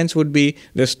neuroscience would be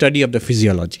the study of the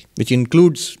physiology, which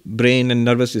includes brain and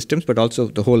nervous systems, but also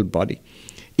the whole body.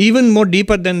 Even more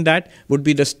deeper than that would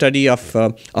be the study of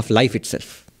life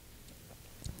itself.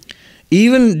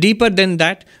 Even deeper than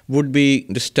that would be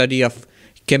the study of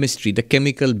chemistry, the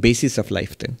chemical basis of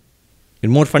life then.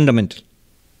 And more fundamental.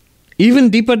 Even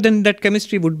deeper than that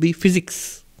chemistry would be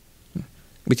physics,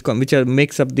 which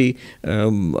makes up the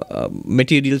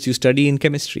materials you study in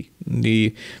chemistry,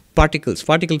 the particles,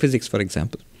 particle physics, for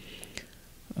example.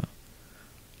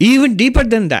 Even deeper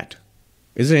than that,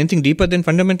 is there anything deeper than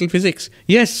fundamental physics?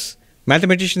 Yes,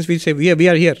 mathematicians will say, we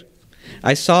are here.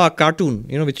 I saw a cartoon,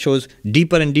 which shows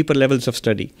deeper and deeper levels of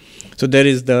study. So there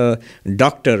is the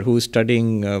doctor who is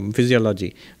studying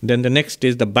physiology. Then the next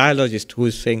is the biologist who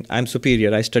is saying, I'm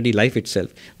superior, I study life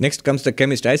itself. Next comes the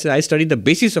chemist. I study the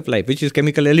basis of life, which is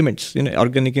chemical elements,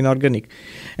 organic, inorganic.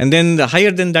 And then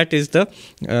higher than that is the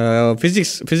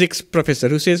physics professor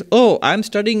who says, oh, I'm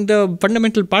studying the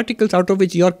fundamental particles out of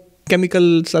which your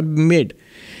chemicals are made.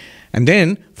 And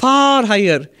then far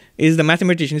higher is the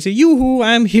mathematician. You say, yoo-hoo,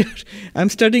 I'm here. I'm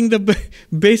studying the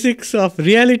basics of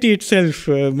reality itself,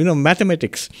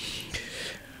 mathematics.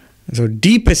 So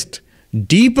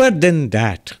deeper than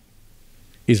that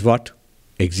is what?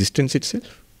 Existence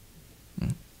itself.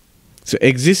 So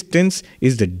existence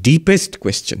is the deepest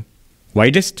question.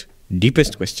 Widest,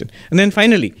 deepest question. And then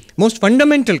finally, most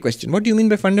fundamental question. What do you mean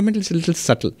by fundamental? It's a little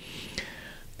subtle.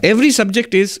 Every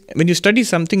subject is, when you study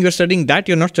something, you're studying that,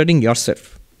 you're not studying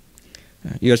yourself.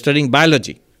 You're studying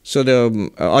biology. So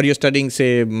or you're studying,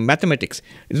 say, mathematics.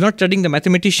 It's not studying the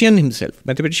mathematician himself.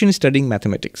 Mathematician is studying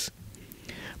mathematics.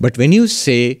 But when you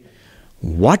say,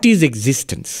 what is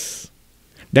existence?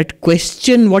 That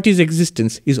question, what is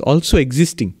existence, is also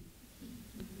existing.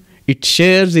 It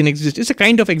shares in existence. It's a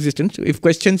kind of existence. If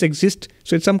questions exist,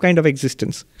 so it's some kind of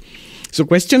existence. So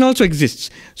question also exists.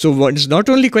 So it's not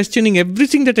only questioning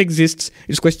everything that exists,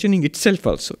 it's questioning itself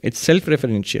also. It's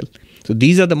self-referential. So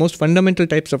these are the most fundamental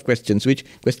types of questions which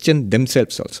question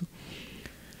themselves also.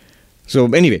 So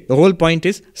anyway, the whole point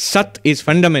is Sat is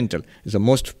fundamental. It's the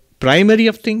most primary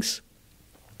of things.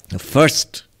 The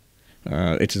first,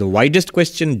 it is the widest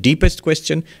question, deepest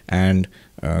question, and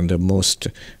the most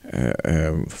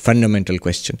fundamental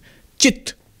question.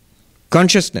 Chit,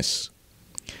 consciousness.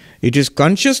 It is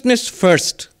consciousness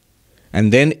first,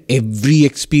 and then every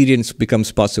experience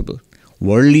becomes possible.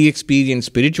 Worldly experience,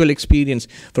 spiritual experience,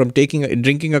 from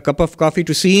drinking a cup of coffee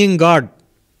to seeing God.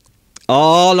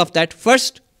 All of that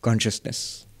first,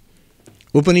 consciousness.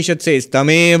 Upanishad says,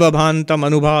 Tameva bhantam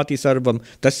anubhati sarvam,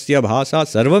 tasya bhasa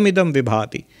sarvamidam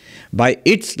vibhati. By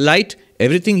its light,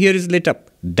 everything here is lit up.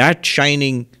 That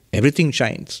shining, everything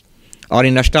shines. Or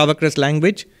in Ashtavakra's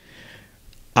language,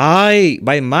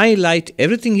 by my light,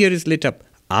 everything here is lit up.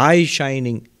 I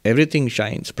shining, Everything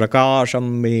shines.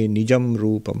 Prakasham me nijam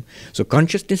rupam. So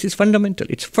consciousness is fundamental.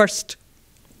 It's first.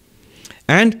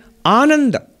 And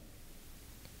ananda,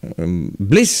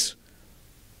 bliss,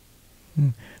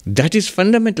 that is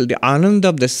fundamental. The ananda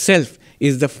of the self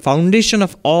is the foundation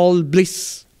of all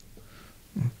bliss.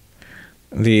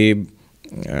 The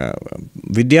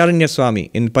Vidyaranya Swami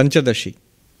in Panchadashi,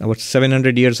 about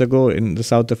 700 years ago in the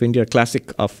south of India,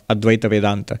 classic of Advaita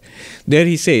Vedanta. There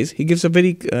he says, he gives a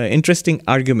very interesting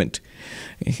argument.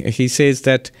 He says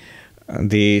that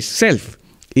the self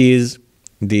is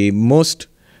the most,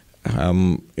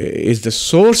 is the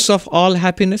source of all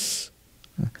happiness,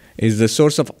 is the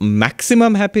source of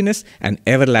maximum happiness and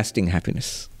everlasting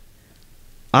happiness.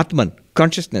 Atman,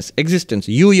 consciousness, existence,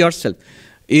 you yourself,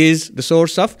 is the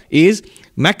source of, is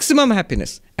maximum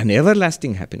happiness and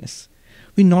everlasting happiness.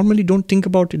 We normally don't think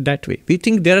about it that way. We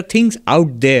think there are things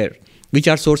out there which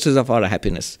are sources of our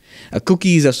happiness. A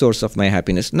cookie is a source of my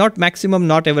happiness. Not maximum,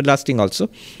 not everlasting also.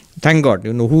 Thank God,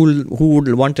 who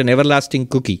would want an everlasting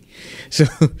cookie? So,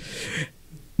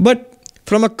 but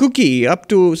from a cookie up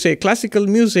to, say, classical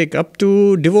music, up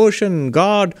to devotion,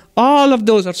 God, all of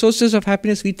those are sources of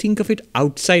happiness. We think of it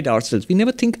outside ourselves. We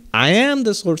never think, I am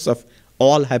the source of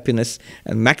all happiness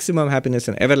and maximum happiness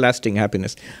and everlasting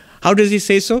happiness. How does he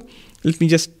say so? Let me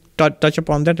just touch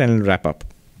upon that and wrap up.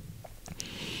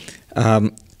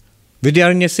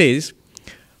 Vidyaranya says,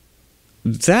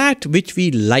 that which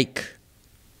we like,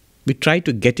 we try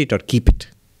to get it or keep it.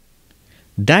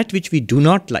 That which we do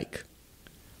not like,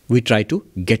 we try to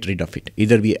get rid of it.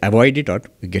 Either we avoid it or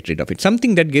we get rid of it.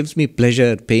 Something that gives me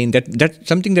pleasure, pain, that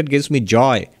something that gives me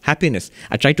joy, happiness,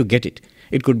 I try to get it.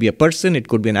 It could be a person, it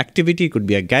could be an activity, it could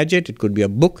be a gadget, it could be a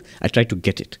book. I try to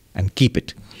get it and keep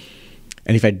it.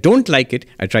 And if I don't like it,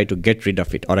 I try to get rid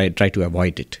of it or I try to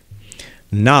avoid it.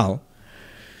 Now,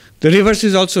 the reverse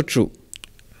is also true.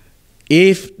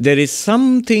 If there is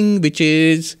something which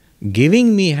is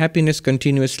giving me happiness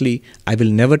continuously, I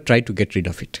will never try to get rid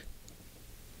of it.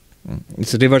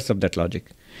 It's the reverse of that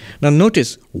logic. Now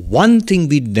notice, one thing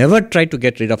we never try to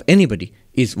get rid of anybody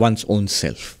is one's own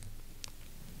self.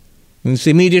 It's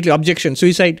immediately objection,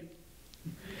 suicide.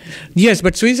 Yes,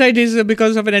 but suicide is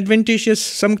because of an adventitious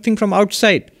something from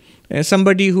outside.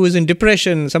 Somebody who is in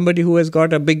depression, somebody who has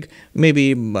got a big,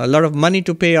 maybe a lot of money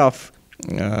to pay off,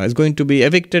 is going to be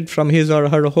evicted from his or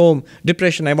her home.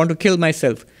 Depression, I want to kill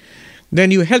myself. Then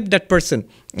you help that person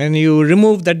and you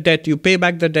remove that debt, you pay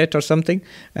back the debt or something.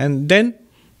 And then,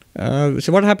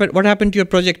 so what happened? What happened to your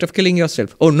project of killing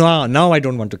yourself? Oh, no, now I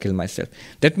don't want to kill myself.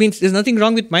 That means there's nothing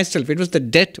wrong with myself. It was the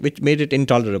debt which made it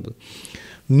intolerable.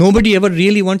 Nobody ever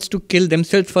really wants to kill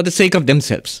themselves for the sake of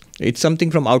themselves. It's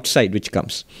something from outside which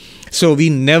comes. So we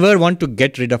never want to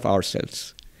get rid of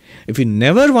ourselves. If we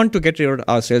never want to get rid of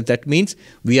ourselves, that means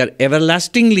we are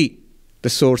everlastingly the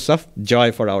source of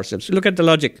joy for ourselves. Look at the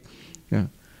logic. Yeah.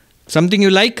 Something you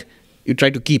like, you try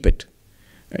to keep it.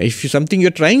 If something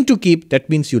you're trying to keep, that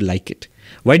means you like it.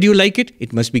 Why do you like it?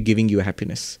 It must be giving you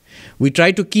happiness. We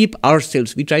try to keep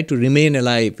ourselves. We try to remain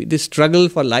alive. This struggle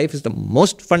for life is the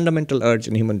most fundamental urge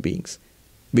in human beings.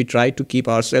 We try to keep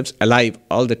ourselves alive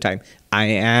all the time. I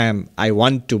am. I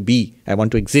want to be. I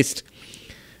want to exist.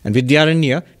 And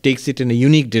Vidyaranya takes it in a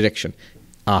unique direction.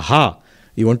 Aha!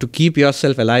 You want to keep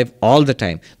yourself alive all the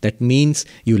time. That means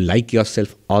you like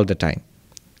yourself all the time.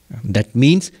 That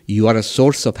means you are a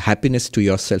source of happiness to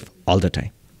yourself all the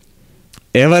time.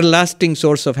 Everlasting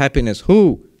source of happiness.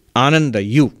 Who? Ananda,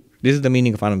 you. This is the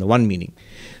meaning of Ananda, one meaning.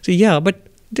 So yeah, but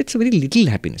that's a very little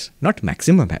happiness, not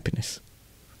maximum happiness.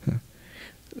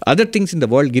 Other things in the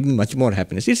world give me much more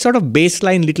happiness. It's sort of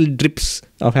baseline little drips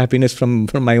of happiness from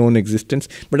my own existence,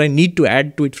 but I need to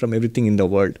add to it from everything in the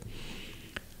world.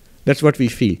 That's what we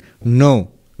feel.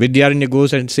 No. Vidyaranya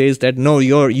goes and says that no,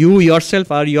 you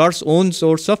yourself are your own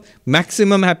source of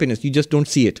maximum happiness. You just don't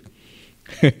see it.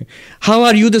 How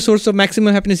are you the source of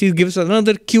maximum happiness? He gives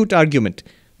another cute argument.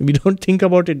 We don't think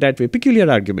about it that way. Peculiar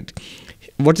argument.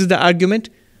 What is the argument?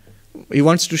 He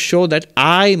wants to show that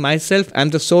I myself am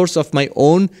the source of my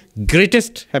own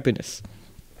greatest happiness.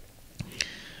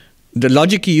 The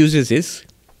logic he uses is,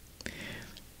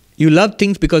 you love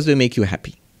things because they make you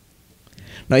happy.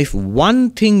 Now, if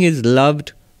one thing is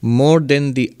loved more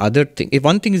than the other thing, if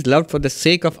one thing is loved for the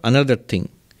sake of another thing,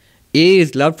 A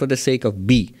is loved for the sake of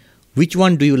B, which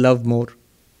one do you love more?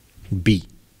 B.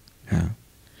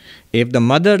 If the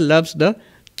mother loves the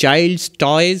child's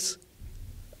toys,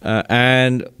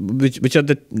 and which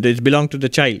belong to the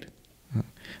child,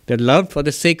 they're loved for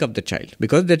the sake of the child,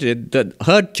 because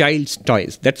her child's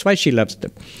toys, that's why she loves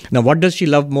them. Now, what does she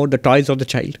love more, the toys or the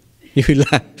child? If you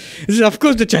laugh, this is of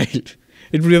course the child.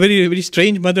 It would be a very, very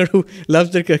strange mother who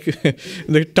loves the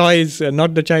toys,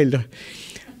 not the child.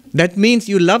 That means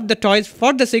you love the toys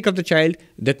for the sake of the child.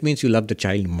 That means you love the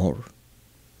child more.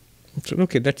 So,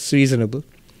 okay, that's reasonable.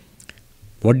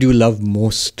 What do you love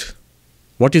most?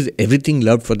 What is everything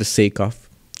loved for the sake of?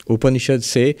 Upanishads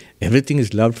say everything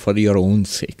is loved for your own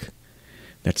sake.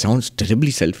 That sounds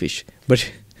terribly selfish,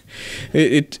 but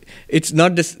it's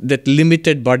not that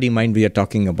limited body mind we are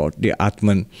talking about, the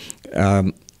Atman.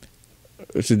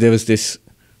 So there was this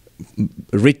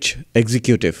rich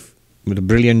executive with a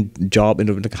brilliant job,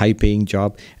 with a high-paying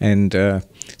job, and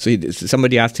so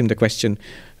somebody asked him the question,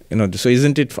 so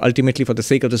isn't it ultimately for the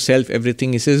sake of the self,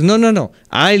 everything? He says, no.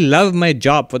 I love my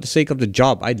job for the sake of the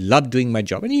job. I love doing my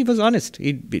job. And he was honest.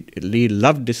 He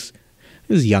loved this.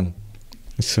 He was young.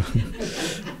 So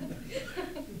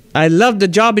I love the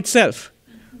job itself.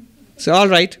 So all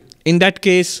right, in that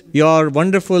case, your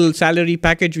wonderful salary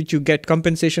package which you get,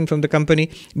 compensation from the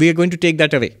company, we are going to take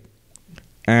that away.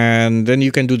 And then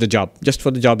you can do the job, just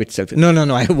for the job itself. No,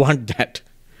 I want that.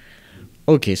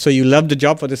 Okay, so you love the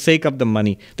job for the sake of the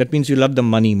money. That means you love the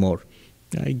money more.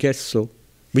 I guess so.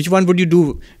 Which one would you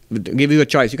do? Give you a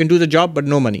choice. You can do the job but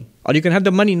no money. Or you can have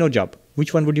the money, no job.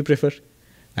 Which one would you prefer?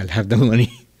 I'll have the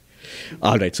money.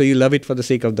 All right, so you love it for the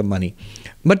sake of the money.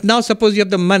 But now suppose you have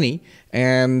the money,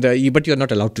 and but you're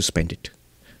not allowed to spend it.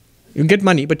 You get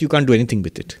money, but you can't do anything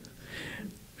with it.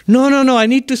 No, I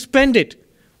need to spend it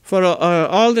for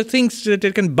all the things that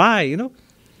it can buy,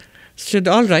 So,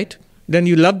 all right. Then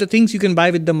you love the things you can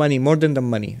buy with the money more than the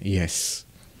money. Yes.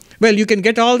 Well, you can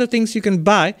get all the things you can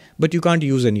buy, but you can't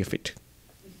use any of it.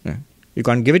 You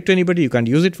can't give it to anybody. You can't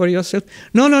use it for yourself.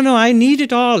 No, I need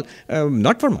it all.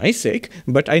 Not for my sake,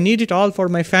 but I need it all for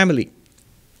my family.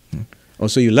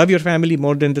 Also, you love your family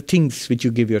more than the things which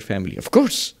you give your family. Of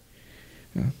course.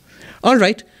 All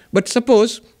right. But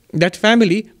suppose that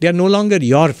family, they are no longer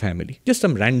your family. Just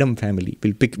some random family.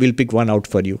 We'll pick one out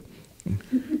for you.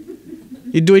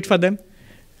 You do it for them?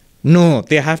 No,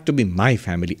 they have to be my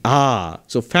family.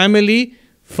 So family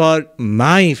for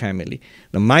my family.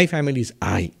 Now my family is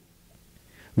I.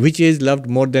 Which is loved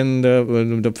more than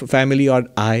the family or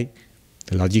I?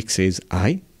 The logic says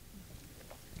I.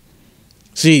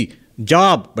 See,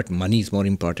 job, but money is more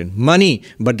important. Money,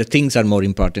 but the things are more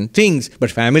important. Things, but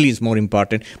family is more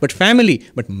important. But family,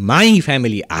 but my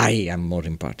family, I am more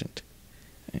important.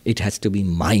 It has to be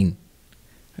mine.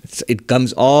 It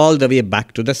comes all the way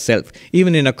back to the self,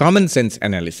 even in a common sense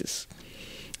analysis.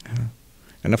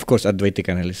 And of course, Advaitic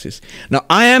analysis. Now,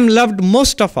 I am loved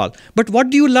most of all. But what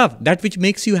do you love? That which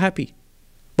makes you happy.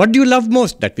 What do you love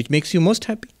most? That which makes you most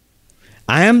happy.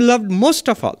 I am loved most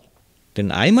of all.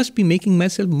 Then I must be making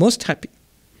myself most happy.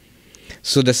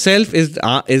 So the self is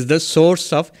the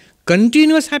source of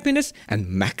continuous happiness and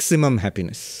maximum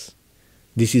happiness.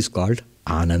 This is called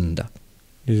Ananda.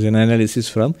 This is an analysis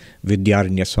from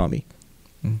Vidyaranya Swami,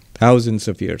 thousands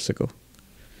of years ago.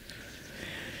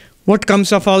 What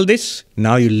comes of all this?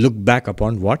 Now you look back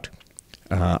upon what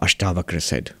Ashtavakra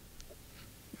said.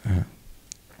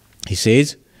 He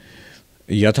says,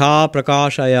 Yatha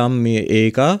prakashayam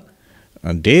eka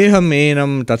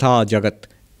dehamenam tatha jagat.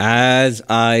 As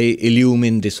I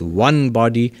illumine this one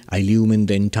body, I illumine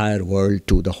the entire world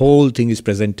too. The whole thing is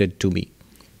presented to me.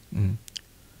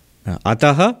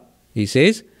 Ataha, he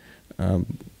says,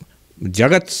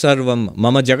 Jagat sarvam,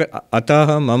 mama jagat,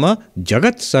 ataha mama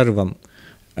jagat sarvam.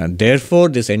 Therefore,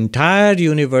 this entire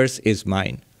universe is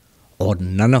mine, or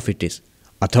none of it is.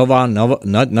 Athava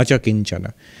nacha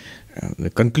kinchana. The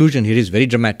conclusion here is very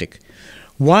dramatic.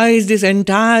 Why is this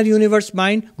entire universe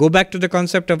mine? Go back to the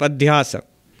concept of adhyasa.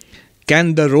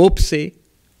 Can the rope say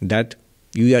that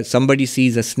somebody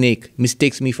sees a snake,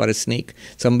 mistakes me for a snake,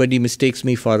 somebody mistakes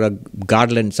me for a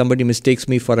garland, somebody mistakes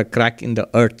me for a crack in the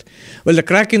earth? Well, the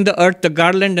crack in the earth, the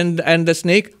garland and the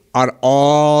snake are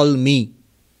all me.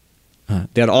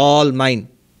 They are all mine.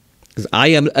 Because I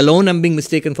am alone am being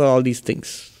mistaken for all these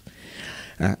things.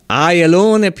 I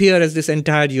alone appear as this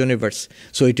entire universe.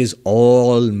 So it is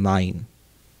all mine.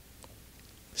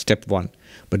 Step one.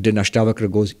 But then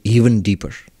Ashtavakra goes even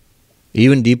deeper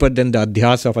than the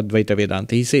adhyasa of Advaita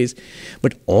Vedanta. He says,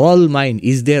 but all mine,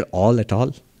 is there all at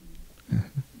all?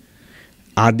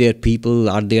 Are there people,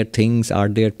 are there things, are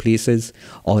there places?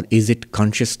 Or is it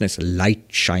consciousness, light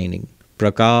shining?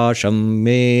 Prakasham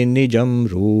me nijam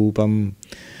rupam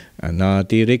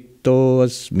anatirikto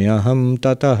asmyaham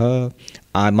tataha.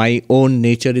 My own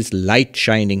nature is light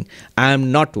shining. I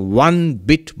am not one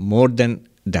bit more than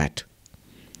that.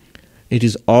 It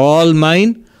is all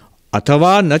mine.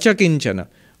 Athava nacha kinchana.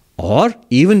 Or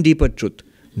even deeper truth,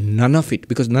 none of it,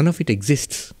 because none of it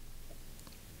exists.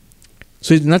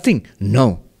 So it's nothing.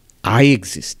 No. I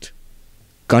exist.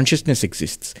 Consciousness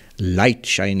exists. Light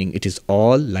shining. It is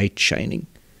all light shining.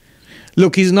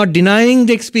 Look, he's not denying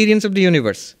the experience of the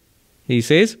universe. He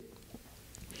says,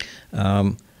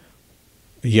 Yada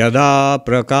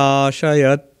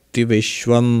prakashayati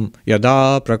vishvam,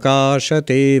 yada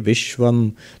prakashate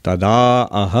vishvam, tada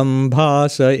aham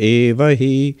bhasa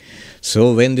evahi.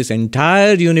 So when this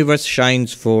entire universe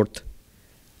shines forth,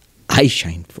 I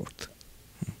shine forth.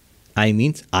 I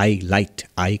means I light,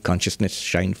 I consciousness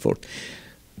shine forth.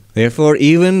 Therefore,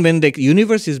 even when the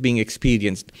universe is being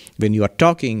experienced, when you are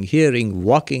talking, hearing,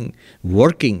 walking,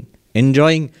 working,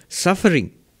 enjoying,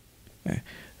 suffering,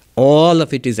 all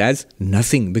of it is as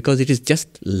nothing, because it is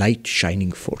just light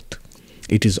shining forth.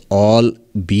 It is all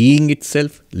being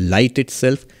itself, light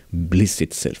itself, bliss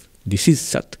itself. This is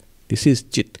Sat, this is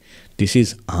Chit, this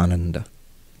is Ananda.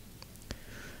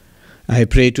 I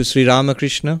pray to Sri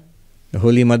Ramakrishna, the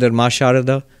Holy Mother Ma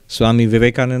Sharada, Swami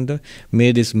Vivekananda,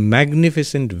 may this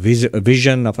magnificent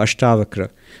vision of Ashtavakra,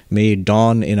 may it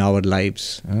dawn in our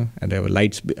lives, and our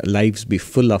lives be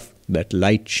full of that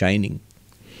light shining.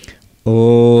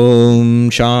 Om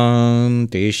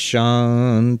Shanti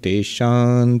Shanti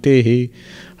Shanti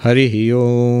Harihi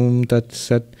Om Tat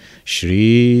Sat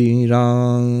Shri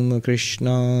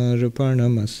Ramakrishna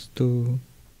Arpanamastu.